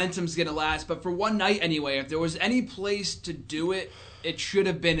momentum's going to last, but for one night anyway, if there was any place to do it, it should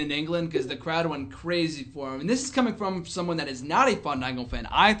have been in England because the crowd went crazy for him. And this is coming from someone that is not a Fandango fan.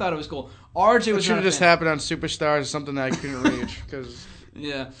 I thought it was cool. RJ was should have just happened on Superstars, something that I couldn't reach because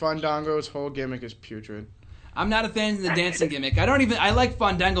Fandango's whole gimmick is putrid. I'm not a fan of the dancing gimmick. I like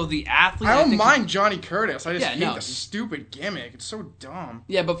Fandango the athlete. I don't mind Johnny Curtis. I just hate the stupid gimmick. It's so dumb.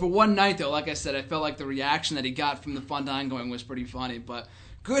 Yeah, but for one night, though, like I said, I felt like the reaction that he got from the Fandangoing was pretty funny. But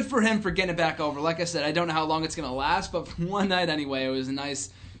good for him for getting it back over. Like I said, I don't know how long it's going to last, but for one night anyway, it was a nice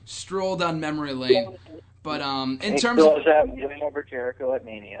stroll down memory lane. But in terms of giving over Jericho at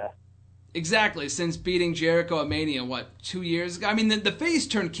Mania. Exactly, since beating Jericho at Mania, 2 years ago? I mean, the face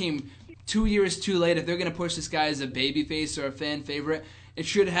turn came 2 years too late. If they're going to push this guy as a babyface or a fan favorite, it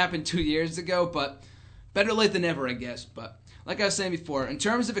should have happened 2 years ago, but better late than never, I guess. But like I was saying before, in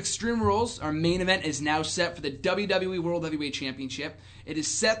terms of Extreme Rules, our main event is now set for the WWE World Heavyweight Championship. It is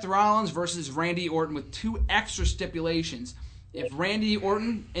Seth Rollins versus Randy Orton with 2 extra stipulations. If Randy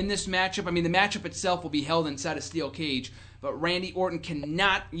Orton in this matchup, I mean, the matchup itself will be held inside a steel cage, but Randy Orton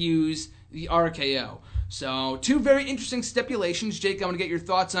cannot use the RKO. So, 2 very interesting stipulations. Jake, I'm going to get your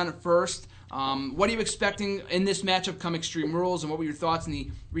thoughts on it first. What are you expecting in this matchup come Extreme Rules, and what were your thoughts on the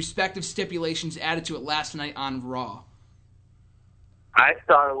respective stipulations added to it last night on Raw? I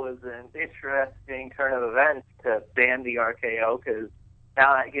thought it was an interesting turn of events to ban the RKO, because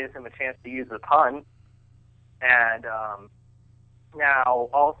now that gives him a chance to use the pun. And now,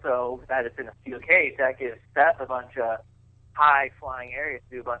 also, that it's in a steel cage, that gives Seth a bunch of high-flying areas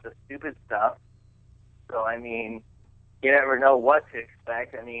to do a bunch of stupid stuff. So, I mean, you never know what to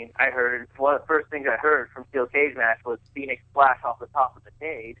expect. I mean, one of the first things I heard from Steel Cage match was Phoenix Splash off the top of the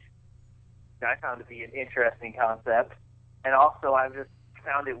cage. I found it to be an interesting concept. And also, I've just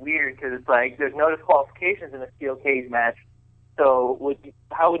found it weird because it's like there's no disqualifications in a Steel Cage match. So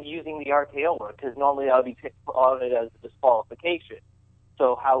how would using the RKO work? Because normally that would be audited as a disqualification.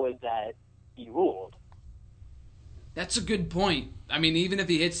 So how would that be ruled? That's a good point. I mean, even if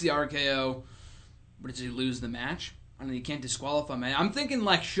he hits the RKO, does he lose the match? I mean, he can't disqualify him. I'm thinking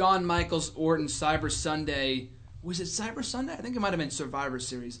like Shawn Michaels, Orton, Cyber Sunday. Was it Cyber Sunday? I think it might have been Survivor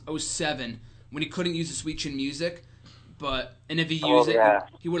Series 07 when he couldn't use the Sweet Chin Music. And if he used it,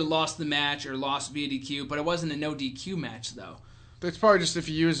 he would have lost the match or lost via DQ. But it wasn't a no DQ match though. It's probably just if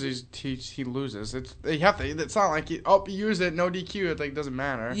he uses, he loses. It's not like he used it, no DQ. It doesn't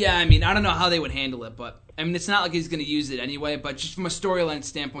matter. Yeah, I mean, I don't know how they would handle it, but I mean, it's not like he's going to use it anyway. But just from a storyline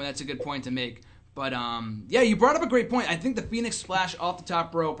standpoint, that's a good point to make. But yeah, you brought up a great point. I think the Phoenix Splash off the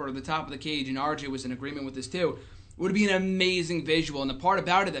top rope or the top of the cage, and RJ was in agreement with this too, would be an amazing visual. And the part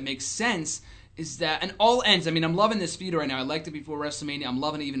about it that makes sense is that, and all ends. I mean, I'm loving this feud right now. I liked it before WrestleMania. I'm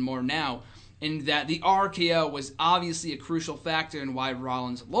loving it even more now. In that the RKO was obviously a crucial factor in why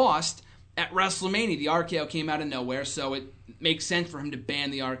Rollins lost, at WrestleMania, the RKO came out of nowhere, so it makes sense for him to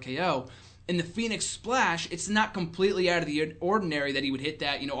ban the RKO. In the Phoenix Splash, it's not completely out of the ordinary that he would hit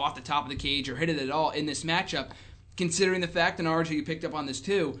that, off the top of the cage or hit it at all in this matchup, considering the fact, and RJ, you picked up on this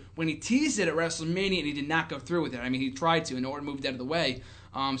too, when he teased it at WrestleMania and he did not go through with it. I mean, he tried to, and Orton moved out of the way.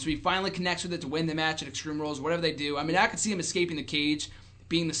 So he finally connects with it to win the match at Extreme Rules, whatever they do. I mean, I could see him escaping the cage,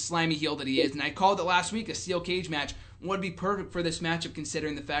 being the slimy heel that he is, and I called it last week, a steel cage match would be perfect for this matchup,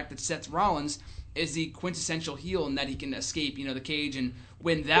 considering the fact that Seth Rollins is the quintessential heel and that he can escape, the cage and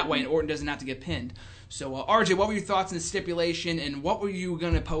win that way, and Orton doesn't have to get pinned. So, RJ, what were your thoughts on the stipulation, and what were you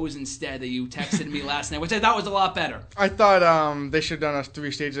going to pose instead that you texted me last night, which I thought was a lot better? I thought they should have done a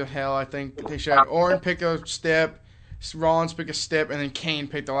 3 stages of hell. I think they should have Orton pick a step, Rollins pick a step, and then Kane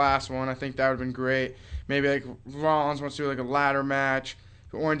pick the last one. I think that would have been great. Maybe like Rollins wants to do like a ladder match.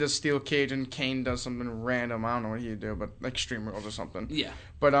 Orton does steel cage and Kane does something random. I don't know what he'd do, but like Extreme Rules or something. Yeah.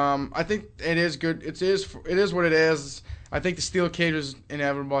 But I think it is good. It is what it is. I think the steel cage was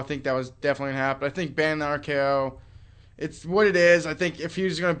inevitable. I think that was definitely going to happen. I think ban the RKO. It's what it is. I think if he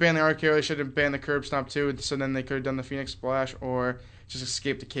was going to ban the RKO, they should have banned the curb stomp too. So then they could have done the Phoenix Splash or just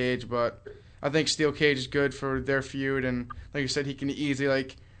escape the cage. But I think steel cage is good for their feud. And like you said, he can easily,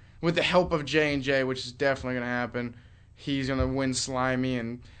 with the help of J&J, which is definitely going to happen, he's gonna win slimy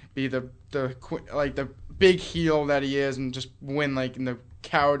and be the big heel that he is, and just win in the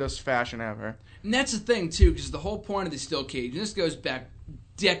cowardice fashion ever. And that's the thing too, because the whole point of the steel cage, and this goes back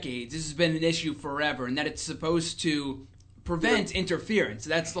decades. This has been an issue forever, and that it's supposed to prevent interference.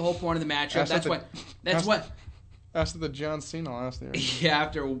 That's the whole point of the matchup. That's the John Cena last year. Yeah,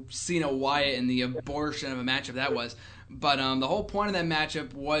 after Cena Wyatt and the abortion of a matchup that was. But the whole point of that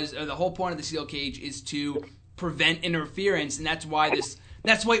matchup the whole point of the steel cage is to prevent interference, and that's why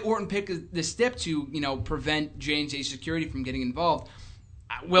Orton picked the step to prevent J&J security from getting involved.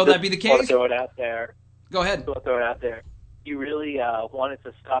 Will that be the case? I'll throw it out there. Go ahead. I'll throw it out there. You really wanted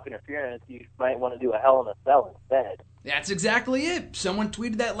to stop interference, you might want to do a Hell in a Cell instead. That's exactly it. Someone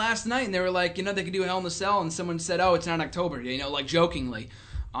tweeted that last night, and they were like, they could do a Hell in a Cell, and someone said, "Oh, it's not October," jokingly.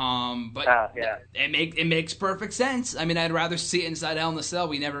 It makes perfect sense. I mean, I'd rather see it inside Hell in a Cell.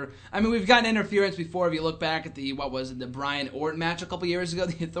 We've gotten interference before. If you look back at the Bryan Orton match a couple years ago,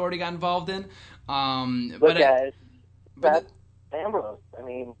 the Authority got involved in. That's Ambrose. I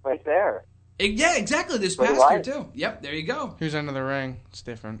mean, right there. Yeah, exactly. This past year too. Yep, there you go. Who's under the ring? It's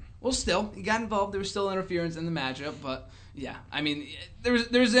different. Well, still, he got involved. There was still interference in the matchup, but yeah, I mean,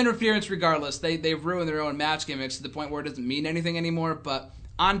 there's interference regardless. They've ruined their own match gimmicks to the point where it doesn't mean anything anymore. But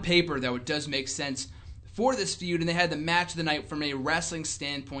on paper, though, it does make sense for this feud, and they had the match of the night from a wrestling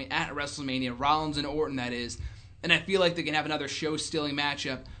standpoint at WrestleMania, Rollins and Orton, that is. And I feel like they can have another show-stealing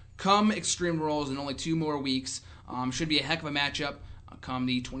matchup come Extreme Rules in only 2 more weeks. Should be a heck of a matchup come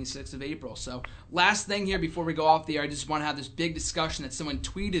the 26th of April. So last thing here before we go off the air, I just want to have this big discussion that someone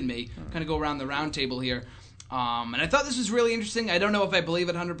tweeted me, kind of go around the round table here. And I thought this was really interesting. I don't know if I believe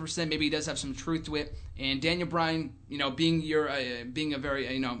it 100%. Maybe he does have some truth to it. And Daniel Bryan, being a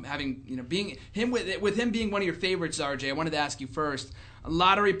very, being him with him being one of your favorites, RJ, I wanted to ask you first. A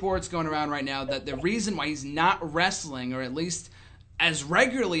lot of reports going around right now that the reason why he's not wrestling, or at least as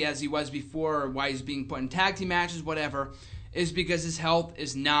regularly as he was before, or why he's being put in tag team matches, whatever, is because his health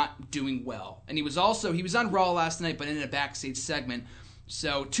is not doing well. And he was on Raw last night, but in a backstage segment.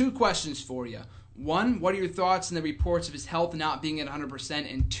 So 2 questions for you. 1, what are your thoughts on the reports of his health not being at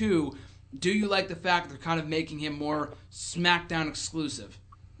 100%? And 2, do you like the fact that they're kind of making him more SmackDown exclusive?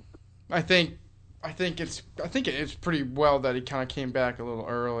 I think it's pretty well that he kind of came back a little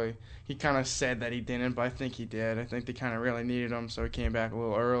early. He kind of said that he didn't, but I think he did. I think they kind of really needed him, so he came back a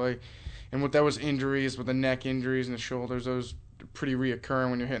little early. And with those injuries, with the neck injuries and the shoulders, those are pretty reoccurring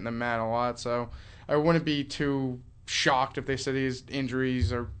when you're hitting the mat a lot. So I wouldn't be too shocked if they said his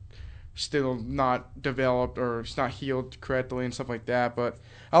injuries are still not developed or it's not healed correctly and stuff like that. But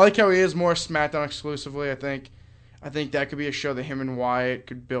I like how he is more SmackDown exclusively. I think that could be a show that him and Wyatt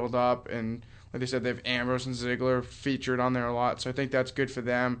could build up, and like they said, they have Ambrose and Ziggler featured on there a lot. So I think that's good for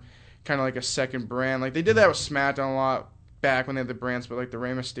them, kind of like a second brand. Like they did that with SmackDown a lot back when they had the brands, but like the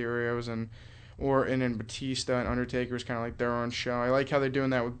Rey Mysterios and Orton and Batista and Undertaker is kind of like their own show. I like how they're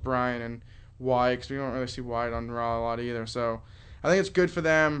doing that with Bryan and Wyatt, because we don't really see Wyatt on Raw a lot either. So I think it's good for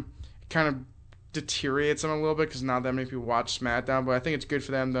them. It kind of deteriorates them a little bit because not that many people watch SmackDown, but I think it's good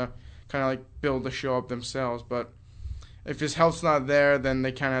for them to kind of like build the show up themselves. But if his health's not there, then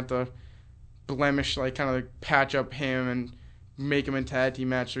they kind of have to blemish, like kind of like patch up him and make him in tag team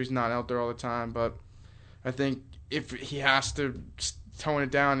match so he's not out there all the time. But I think if he has to tone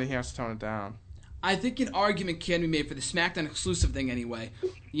it down, then he has to tone it down. I think an argument can be made for the SmackDown exclusive thing anyway.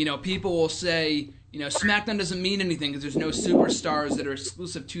 You know, people will say, you know, SmackDown doesn't mean anything because there's no superstars that are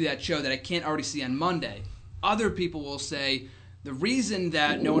exclusive to that show that I can't already see on Monday. Other people will say the reason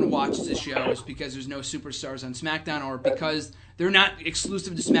that no one watches the show is because there's no superstars on SmackDown, or because they're not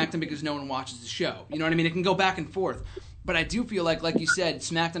exclusive to SmackDown because no one watches the show. You know what I mean? It can go back and forth. But I do feel like you said,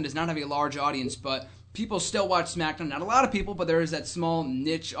 SmackDown does not have a large audience, but people still watch SmackDown. Not a lot of people, but there is that small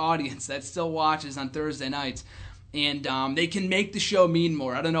niche audience that still watches on Thursday nights. And they can make the show mean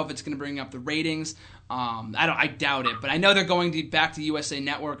more. I don't know if it's going to bring up the ratings. I doubt it. But I know they're going back to USA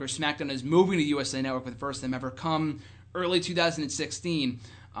Network, or SmackDown is moving to USA Network for the first time ever come early 2016.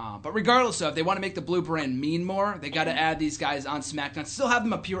 But regardless of, if they want to make the Blue brand mean more, they got to add these guys on SmackDown. Still have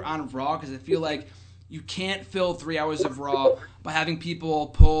them appear on Raw, because I feel like you can't fill 3 hours of Raw by having people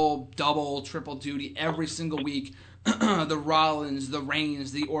pull double, triple duty every single week. The Rollins, the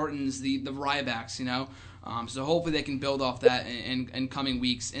Reigns, the Ortons, the Rybacks, you know. So hopefully they can build off that in coming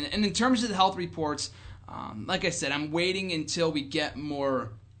weeks. And in terms of the health reports, like I said, I'm waiting until we get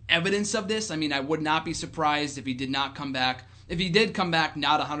more evidence of this. I mean, I would not be surprised if he did not come back. If he did come back,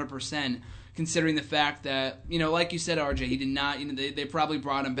 not 100%, considering the fact that, you know, like you said, RJ, he did not, you know, they probably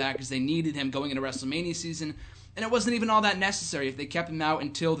brought him back because they needed him going into WrestleMania season, and it wasn't even all that necessary. If they kept him out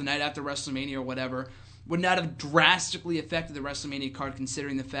until the night after WrestleMania or whatever, would not have drastically affected the WrestleMania card,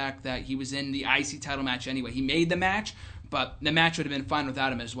 considering the fact that he was in the IC title match anyway. He made the match, but the match would have been fine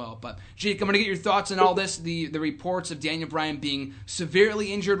without him as well. But, Jake, I'm going to get your thoughts on all this, the reports of Daniel Bryan being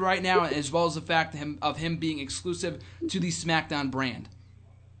severely injured right now, as well as the fact of him being exclusive to the SmackDown brand.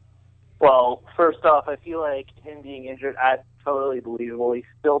 Well, first off, I feel like him being injured, that's totally believable. He's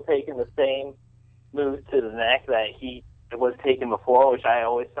still taking the same moves to the neck that he was taking before, which I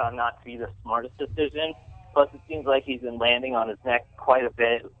always found not to be the smartest decision. Plus, it seems like he's been landing on his neck quite a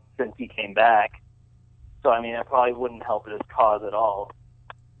bit since he came back. So, I mean, it probably wouldn't help his cause at all.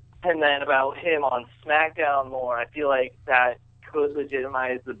 And then about him on SmackDown more, I feel like that could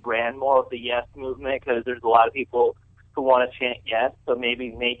legitimize the brand more with the Yes movement, because there's a lot of people who want to chant Yes. So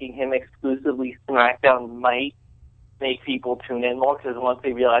maybe making him exclusively SmackDown might make people tune in more, because once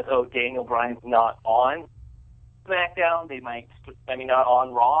they realize, oh, Daniel Bryan's not on SmackDown, they might, not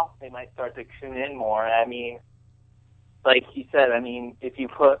on Raw, they might start to tune in more. I mean, like he said, I mean, if you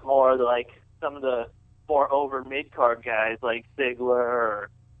put more, like, some of the more over mid-card guys like Ziggler or,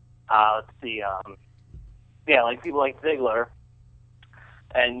 like people like Ziggler,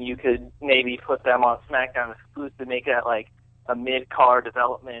 and you could maybe put them on SmackDown exclusive, make that like a mid-card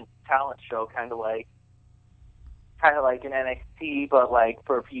development talent show, kind of like an NXT, but like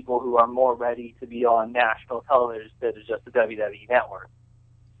for people who are more ready to be on national television instead of just the WWE Network.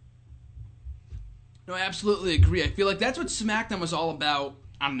 No, I absolutely agree. I feel like that's what SmackDown was all about.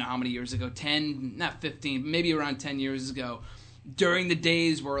 I don't know how many years ago, 10, not 15, maybe around 10 years ago, during the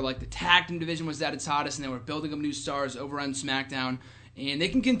days where like the tag team division was at its hottest and they were building up new stars over on SmackDown, and they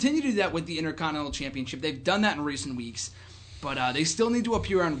can continue to do that with the Intercontinental Championship. They've done that in recent weeks, but they still need to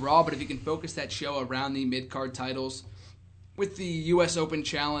appear on Raw. But if you can focus that show around the mid-card titles with the U.S. Open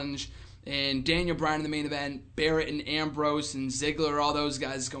Challenge and Daniel Bryan in the main event, Barrett and Ambrose and Ziggler, all those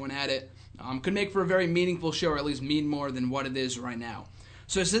guys going at it, could make for a very meaningful show, or at least mean more than what it is right now.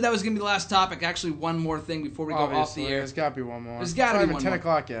 So I said that was going to be the last topic. Actually, one more thing before we go off the air. There's got to be one more. There's got to be one more. 10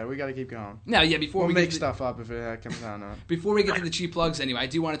 o'clock yet. We got to keep going. No, yeah, before we'll we make stuff up if it comes down to it. Before we get to the cheap plugs, anyway, I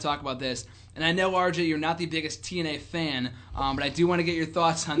do want to talk about this. And I know, RJ, you're not the biggest TNA fan, but I do want to get your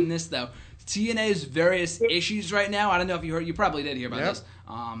thoughts on this, though. TNA's various issues right now. I don't know if you heard. You probably did hear about this.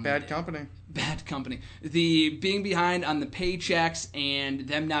 Bad company. Bad company. The being behind on the paychecks and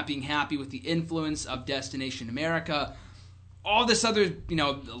them not being happy with the influence of Destination America. All this other,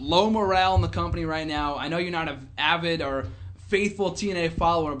 low morale in the company right now. I know you're not an avid or faithful TNA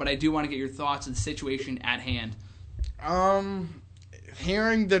follower, but I do want to get your thoughts on the situation at hand.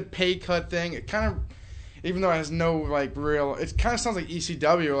 Hearing the pay cut thing, it kind of, even though it has no, real, it kind of sounds like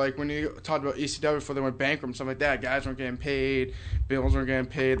ECW, like when you talked about ECW before they went bankrupt and stuff like that. Guys weren't getting paid, bills weren't getting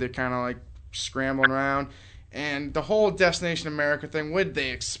paid, they're kind of, scrambling around. And the whole Destination America thing, what did they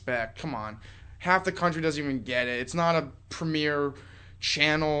expect? Come on. Half the country doesn't even get it. It's not a premier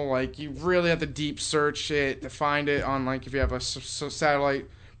channel. You really have to deep search it to find it on, if you have a satellite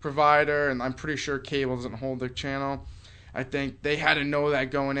provider, and I'm pretty sure cable doesn't hold their channel. I think they had to know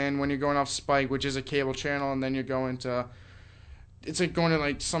that going in when you're going off Spike, which is a cable channel, and then you're going to, it's like going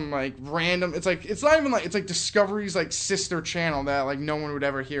to some random, it's not even it's like Discovery's sister channel that no one would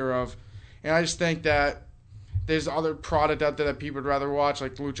ever hear of. And I just think that there's other product out there that people would rather watch,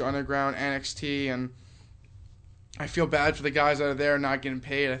 like Lucha Underground, NXT, and I feel bad for the guys that are there not getting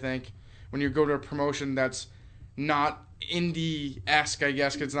paid. I think when you go to a promotion that's not indie-esque, I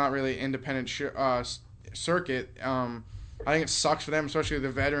guess, 'cause it's not really independent circuit. I think it sucks for them, especially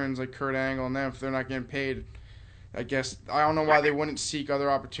the veterans like Kurt Angle and them, if they're not getting paid. I guess I don't know why they wouldn't seek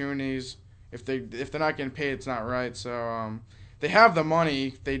other opportunities. If they're not getting paid, it's not right. So they have the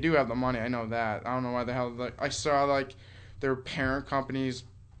money. They do have the money. I know that. I don't know why the hell. I saw like their parent companies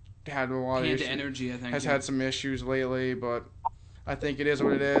had a lot of issues. Energy, I think, has had some issues lately, but I think it is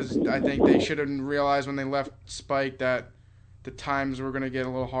what it is. I think they should have realized when they left Spike that the times were going to get a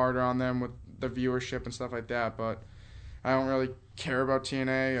little harder on them with the viewership and stuff like that. But I don't really care about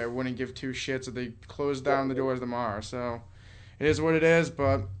TNA. I wouldn't give two shits if they closed down the doors tomorrow. So it is what it is,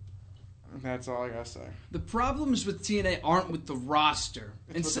 but that's all I gotta say. The problems with TNA aren't with the roster.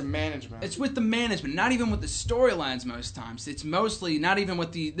 It's with the management. It's with the management, not even with the storylines most times. It's mostly not even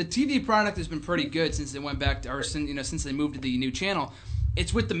with the TV product has been pretty good since they went back to, or since they moved to the new channel.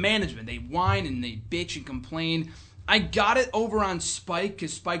 It's with the management. They whine and they bitch and complain. I got it over on Spike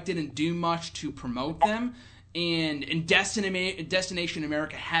because Spike didn't do much to promote them. And Destination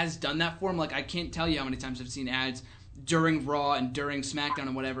America has done that for them. Like, I can't tell you how many times I've seen ads during Raw and during SmackDown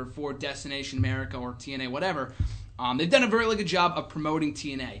and whatever for Destination America or TNA, whatever. They've done a very good job of promoting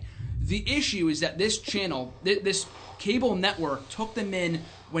TNA. The issue is that this channel, this cable network, took them in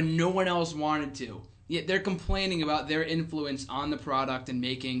when no one else wanted to. Yet they're complaining about their influence on the product and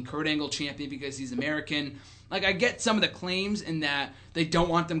making Kurt Angle champion because he's American. Like, I get some of the claims in that they don't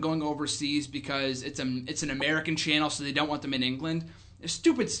want them going overseas because it's an American channel, so they don't want them in England.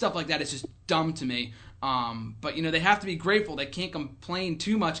 Stupid stuff like that is just dumb to me. But, they have to be grateful. They can't complain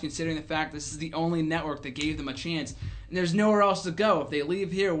too much considering the fact this is the only network that gave them a chance. And there's nowhere else to go. If they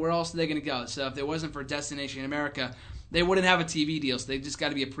leave here, where else are they going to go? So if it wasn't for Destination America, they wouldn't have a TV deal. So they've just got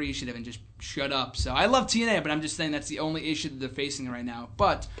to be appreciative and just shut up. So I love TNA, but I'm just saying that's the only issue that they're facing right now.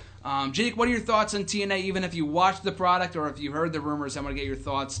 But Jake, what are your thoughts on TNA, even if you watched the product or if you heard the rumors? I want to get your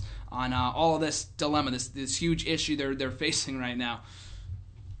thoughts on all of this dilemma, this huge issue they're facing right now.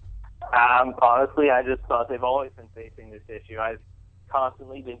 Honestly, I just thought they've always been facing this issue. I've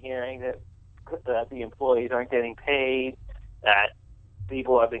constantly been hearing that the employees aren't getting paid, that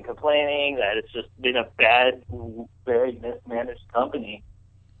people have been complaining, that it's just been a bad, very mismanaged company.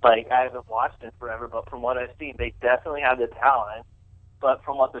 Like, I haven't watched it forever, but from what I've seen, they definitely have the talent. But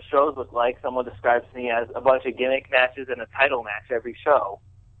from what the shows look like, someone describes me as a bunch of gimmick matches and a title match every show.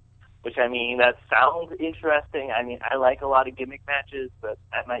 Which, I mean, that sounds interesting. I mean, I like a lot of gimmick matches, but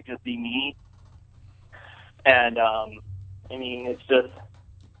that might just be me. And, I mean, it's just,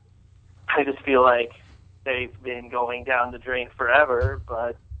 I just feel like they've been going down the drain forever,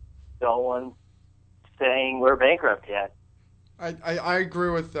 but no one's saying we're bankrupt yet. I agree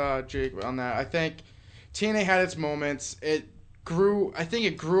with Jake on that. I think TNA had its moments. I think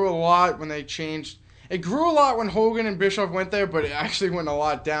it grew a lot when they changed. It grew a lot when Hogan and Bischoff went there, but it actually went a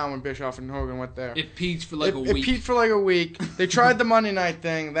lot down when Bischoff and Hogan went there. It peaked for a week. It peaked for like a week. They tried the Monday night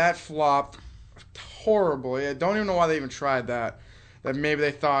thing. That flopped horribly. I don't even know why they even tried that. That maybe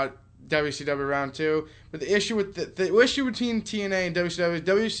they thought WCW round 2. But the issue with the issue between TNA and WCW is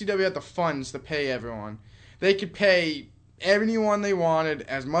WCW had the funds to pay everyone. They could pay anyone they wanted,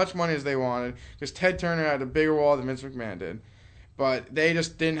 as much money as they wanted, because Ted Turner had a bigger wall than Vince McMahon did. But they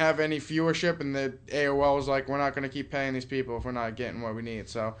just didn't have any viewership, and the AOL was like, we're not going to keep paying these people if we're not getting what we need.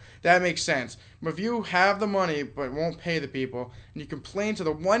 So that makes sense. But if you have the money but won't pay the people, and you complain to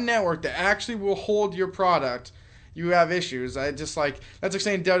the one network that actually will hold your product, you have issues. That's like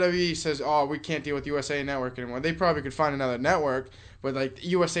saying WWE says, oh, we can't deal with USA Network anymore. They probably could find another network, but like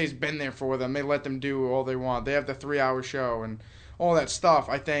USA's been there for them. They let them do all they want. They have the 3-hour show and all that stuff.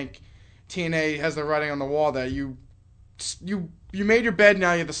 I think TNA has the writing on the wall that you made your bed,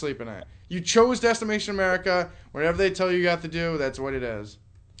 now you have to sleep in it. You chose Destination America. Whatever they tell you have to do, that's what it is.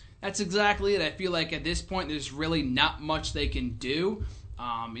 That's exactly it. I feel like at this point there's really not much they can do.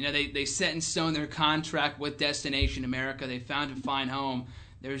 They set in stone their contract with Destination America. They found a fine home.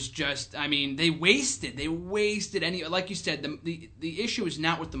 There's just, they wasted any, like you said, the issue is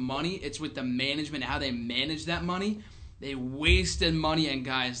not with the money, it's with the management, how they manage that money. They wasted money on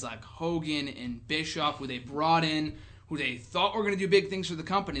guys like Hogan and Bischoff, who they brought in, who they thought were going to do big things for the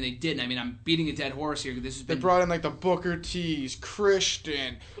company. They didn't. I'm beating a dead horse here. They brought in like the Booker T's,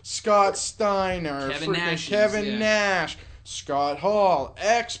 Christian, Scott Steiner, Kevin Nash, Scott Hall,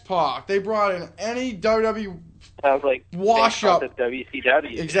 X-Pac. They brought in any WWE wash-up.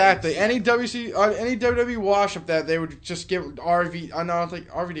 WCW. Exactly. Any WWE wash-up that they would just give RV. I don't think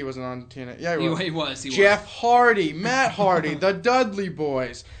RVD wasn't on TNA. Yeah, he was. Jeff Hardy, Matt Hardy, the Dudley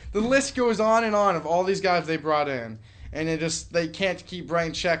Boys. The list goes on and on of all these guys they brought in. and they can't keep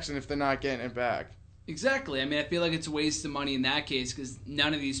writing checks and if they're not getting it back. Exactly. I mean, I feel like it's a waste of money in that case because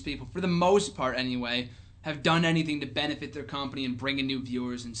none of these people, for the most part anyway, have done anything to benefit their company and bring in new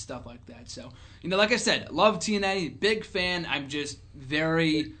viewers and stuff like that. So, like I said, love TNA, big fan. I'm just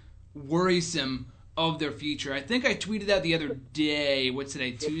very worrisome of their future. I think I tweeted out the other day, what's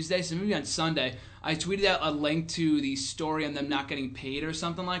today, Tuesday? So maybe on Sunday, I tweeted out a link to the story on them not getting paid or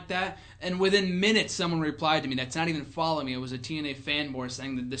something like that. And within minutes, someone replied to me that's not even following me. It was a TNA fanboy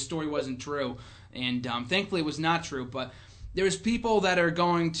saying that the story wasn't true. And thankfully it was not true. But there's people that are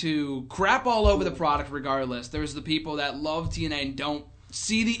going to crap all over the product regardless. There's the people that love TNA and don't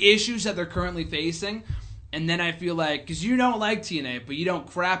see the issues that they're currently facing. And then I feel like, because you don't like TNA, but you don't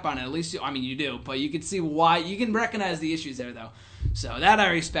crap on it. At least, you do. But you can see why. You can recognize the issues there, though. So that I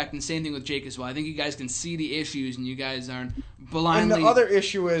respect. And same thing with Jake as well. I think you guys can see the issues, and you guys aren't blindly. And the other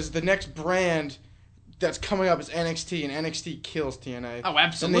issue is the next brand that's coming up is NXT, and NXT kills TNA. Oh,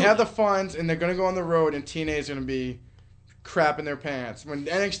 absolutely. And they have the funds, and they're going to go on the road, and TNA is going to be crapping their pants. When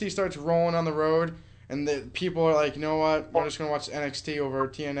NXT starts rolling on the road, and the people are like, you know what, we're just going to watch NXT over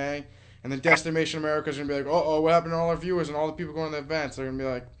TNA. And then Destination America is going to be like, what happened to all our viewers and all the people going to the events? They're going to be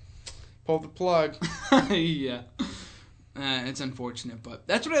like, pull the plug. Yeah. It's unfortunate, but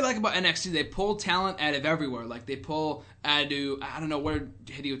that's what I like about NXT. They pull talent out of everywhere. Like, they pull I don't know where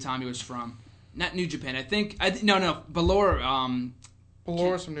Hideo Itami was from. Not New Japan. Balor.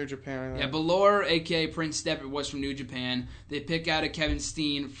 Balor's from New Japan. Yeah, Balor, a.k.a. Prince Devitt, was from New Japan. They pick out a Kevin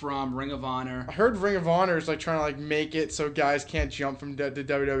Steen from Ring of Honor. I heard Ring of Honor is trying to make it so guys can't jump from to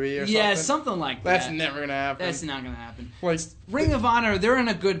WWE or something. Yeah, something like that. That's never going to happen. That's not going to happen. Like, Ring of Honor, they're in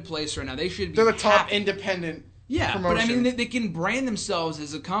a good place right now. They should be They're the top happy. independent promotion. But I mean, they can brand themselves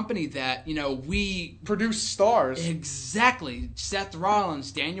as a company that, we produce stars. Exactly. Seth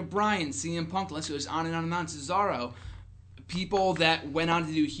Rollins, Daniel Bryan, CM Punk, the list goes on and on and on, Cesaro. People that went on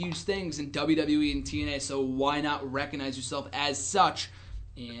to do huge things in WWE and TNA, so why not recognize yourself as such?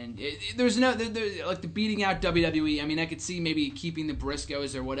 And there's like the beating out WWE. I mean, I could see maybe keeping the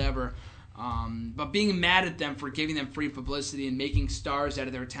Briscoes or whatever, but being mad at them for giving them free publicity and making stars out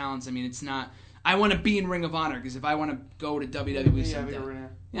of their talents. I mean, it's not. I want to be in Ring of Honor because if I want to go to WWE someday.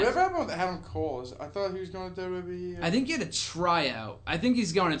 Whatever happened with Adam Cole? I thought he was going to WWE. I think he had a tryout. I think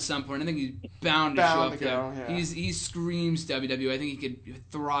he's going at some point. I think he's bound to show up there. Yeah. He screams WWE. I think he could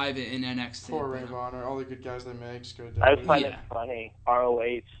thrive in NXT. Poor Ring of Honor. All the good guys they make just go to WWE. I just find it funny.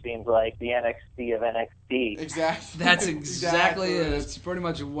 ROH seems like the NXT of NXT. Exactly. That's exactly it. It's pretty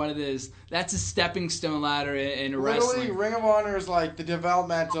much what it is. That's a stepping stone ladder in wrestling. Literally, Ring of Honor is like the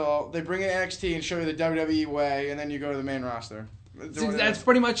developmental. They bring in NXT and show you the WWE way, and then you go to the main roster. That's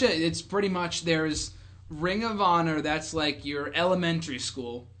pretty much it. It's pretty much there's Ring of Honor. That's like your elementary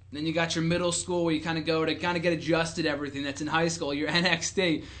school. Then you got your middle school where you kind of go to kind of get adjusted to everything. That's in high school, your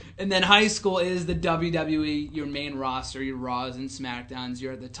NXT. And then high school is the WWE, your main roster, your Raws and SmackDowns.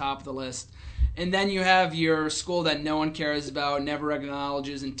 You're at the top of the list. And then you have your school that no one cares about, never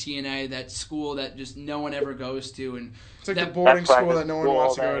acknowledges in TNA, that school that just no one ever goes to. And it's like the boarding school that no one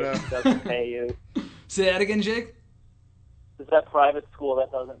wants to go to. Doesn't pay you. Say that again, Jake? It's that private school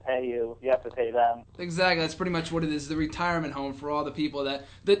that doesn't pay you. You have to pay them. Exactly. That's pretty much what it is. The retirement home for all the people that...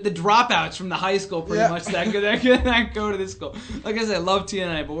 The dropouts from the high school, pretty much, that go to this school. Like I said, I love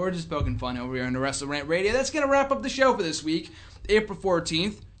TNA, but we're just poking fun over here on the Wrestle Rant Radio. That's going to wrap up the show for this week. April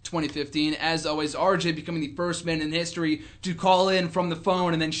 14th, 2015. As always, RJ becoming the first man in history to call in from the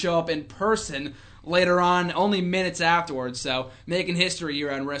phone and then show up in person later on, only minutes afterwards. So, making history here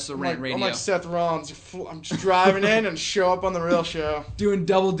on Wrestle Rant Radio. I'm like Seth Rollins. I'm just driving in and show up on the real show. Doing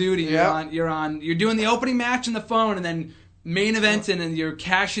double duty. Yep. You're doing the opening match on the phone and then main eventing, and you're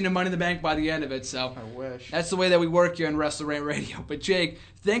cashing in Money in the Bank by the end of it. So, I wish. That's the way that we work here on Wrestle Rant Radio. But Jake,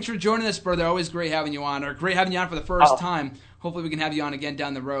 thanks for joining us, brother. Always great having you on, or great having you on for the first time. Hopefully we can have you on again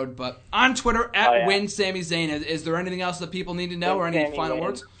down the road. But on Twitter, at WinSammyZayn, is there anything else that people need to know or any final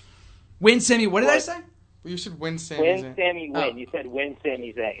words? WinSammy, what did I say? Well, you should win Sami Zayn. Win Sammy Win. You said win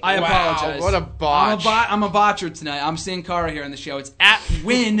Sami Zayn. I apologize. What a botch. I'm a botcher tonight. I'm Sin Cara here on the show. It's at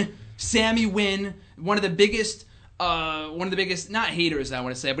Win Sammy Win. One of the biggest, not haters, I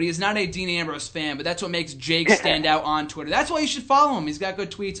want to say, but he is not a Dean Ambrose fan, but that's what makes Jake stand out on Twitter. That's why you should follow him. He's got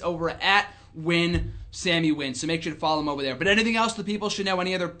good tweets over at Win Sammy Win. So make sure to follow him over there. But anything else that people should know?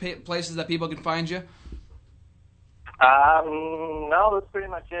 Any other places that people can find you? No, that's pretty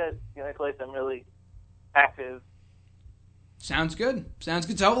much it. The only place I'm really active. Sounds good.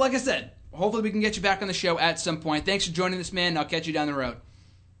 So, like I said, hopefully we can get you back on the show at some point. Thanks for joining us, man. I'll catch you down the road.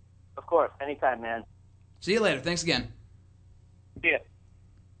 Of course. Anytime, man. See you later. Thanks again. See ya.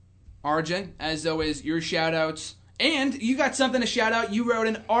 RJ, as always, your shout-outs And you got something to shout out. You wrote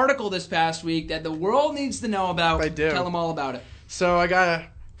an article this past week that the world needs to know about. I do. Tell them all about it. So I got a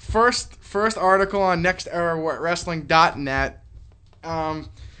first article on NextEraWrestling.net.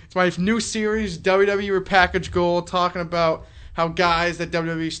 It's my new series, WWE Repackaged Gold, talking about how guys that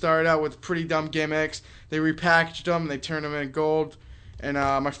WWE started out with pretty dumb gimmicks, they repackaged them and they turned them into gold. And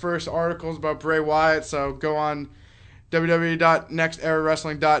my first article is about Bray Wyatt, so go on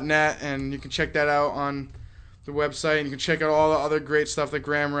www.nexterawrestling.net and you can check that out on the website, and you can check out all the other great stuff that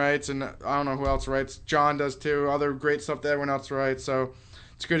Graham writes, and I don't know who else writes. John does too. Other great stuff that everyone else writes. So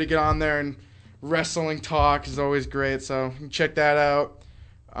it's good to get on there, and wrestling talk is always great. So you can check that out.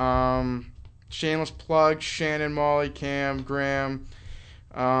 Shameless plug: Shannon, Molly, Cam, Graham.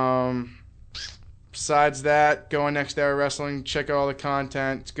 Besides that, go on Next Era Wrestling. Check out all the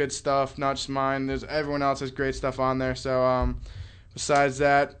content. It's good stuff, not just mine. There's everyone else has great stuff on there. So besides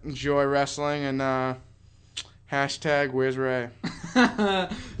that, enjoy wrestling and. Hashtag where's Ray?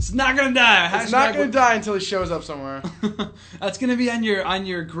 It's not gonna die. It's not gonna die until he shows up somewhere. That's gonna be on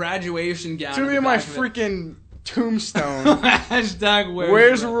your graduation gown. It's gonna be on my freaking tombstone. Hashtag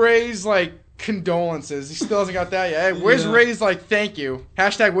where's Ray's condolences? He still hasn't got that yet. Hey, where's Ray's thank you?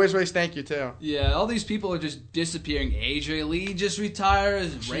 Hashtag where's Ray's thank you too. Yeah, all these people are just disappearing. AJ Lee just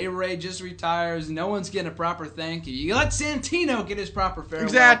retires. Ray just retires. No one's getting a proper thank you. You let Santino get his proper farewell.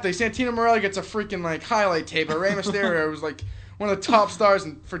 Exactly. Santino Morelli gets a freaking highlight tape. But Rey Mysterio was one of the top stars,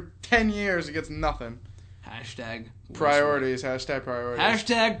 and for 10 years he gets nothing. Hashtag priorities. Hashtag priorities.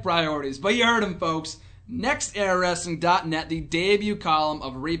 Hashtag priorities. But you heard him, folks. NextEraWrestling.net, the debut column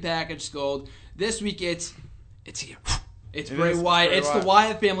of Repackaged Gold. This week it's here. It's Bray Wyatt. It's the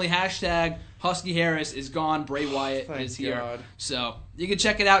Wyatt family. Hashtag Husky Harris is gone. Bray Wyatt is here. God. So you can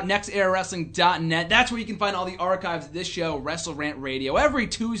check it out, NextEraWrestling.net. That's where you can find all the archives of this show, Wrestle Rant Radio, every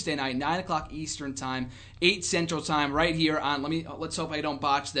Tuesday night, 9 o'clock Eastern Time, 8 Central Time, right here on, let's hope I don't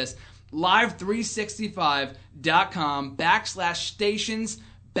botch this,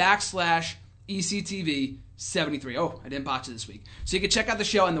 live365.com/stations/ECTV 73. Oh, I didn't botch it this week. So you can check out the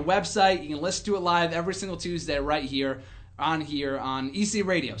show on the website. You can listen to it live every single Tuesday right here on EC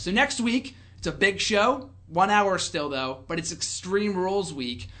Radio. So next week, it's a big show. 1 hour still, though, but it's Extreme Rules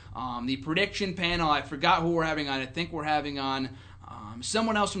Week. The prediction panel, I forgot who we're having on. I think we're having on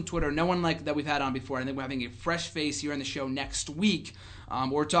someone else from Twitter, no one that we've had on before. I think we're having a fresh face here on the show next week.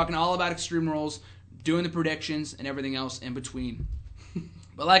 We're talking all about Extreme Rules, doing the predictions, and everything else in between.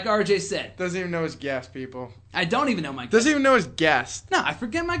 But like RJ said... Doesn't even know his guest, people. I don't even know my guest. Doesn't even know his guest. No, I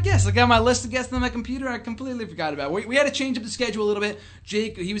forget my guest. I got my list of guests on my computer. I completely forgot about it. We had to change up the schedule a little bit.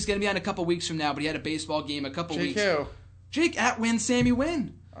 Jake, he was going to be on a couple weeks from now, but he had a baseball game a couple weeks. Jake who? Jake @Win Sammy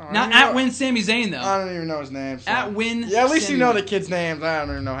Win. Not @Win Sami Zayn, though. I don't even know his name. So. @Win. Yeah, at least Sammy you know Win. the kids' names. I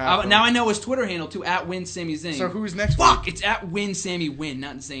don't even know how. Now I know his Twitter handle, too, @Win Sami Zayn. So who's next Fuck, week? it's @Win Sammy Win,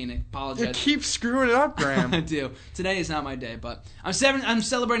 not Zayn. I apologize. You keep screwing it up, Graham. I do. Today is not my day, but I'm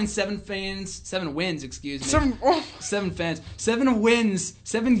celebrating 7 wins, excuse me. 7 fans. 7 wins.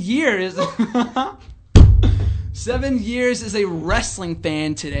 7 years. 7 years as a wrestling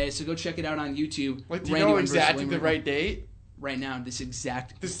fan today, so go check it out on YouTube. Do you know exactly the right date? Right now, this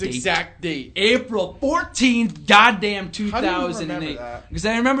exact date. April 14th, goddamn 2008. How do you remember that? Because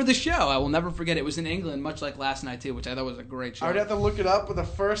I remember the show. I will never forget it. It was in England, much like last night, too, which I thought was a great show. I would have to look it up, but the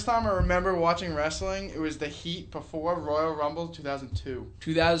first time I remember watching wrestling, it was the Heat before Royal Rumble 2002.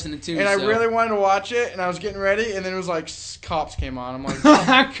 2002. And I really wanted to watch it, and I was getting ready, and then it was Cops came on. I'm like,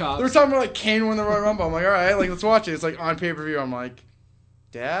 Cops. They were talking about Kane won the Royal Rumble. I'm like, all right, let's watch it. It's on pay-per-view. I'm like,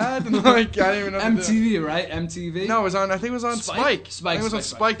 Dad? And I didn't even know. MTV, right? MTV? No, it was on, I think it was on Spike. Spike. I think it was on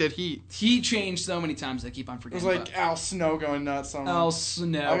Spike that Heat. He changed so many times, I keep on forgetting. It was Al Snow going nuts. Al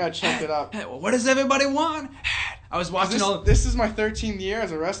Snow. I gotta check it up. What does everybody want? I was watching This is my 13th year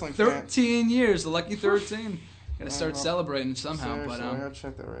as a wrestling fan. 13 years, the lucky 13. Gotta start celebrating somehow. Seriously, I gotta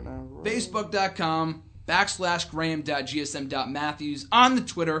check that right now. Facebook.com/graham.gsm.matthews. On the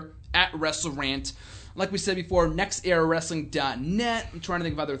Twitter, @WrestleRant. Like we said before, NextEraWrestling.net. I'm trying to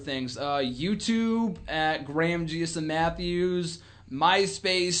think of other things. YouTube, @GrahamGSMMatthews.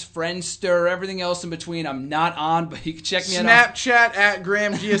 MySpace, Friendster, everything else in between I'm not on, but you can check me out. Snapchat,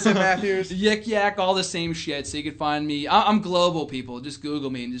 @GrahamGSMMatthews. Yik Yak, all the same shit, so you can find me. I'm global, people. Just Google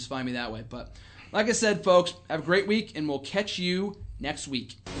me and just find me that way. But like I said, folks, have a great week, and we'll catch you next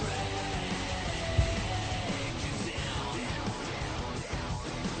week.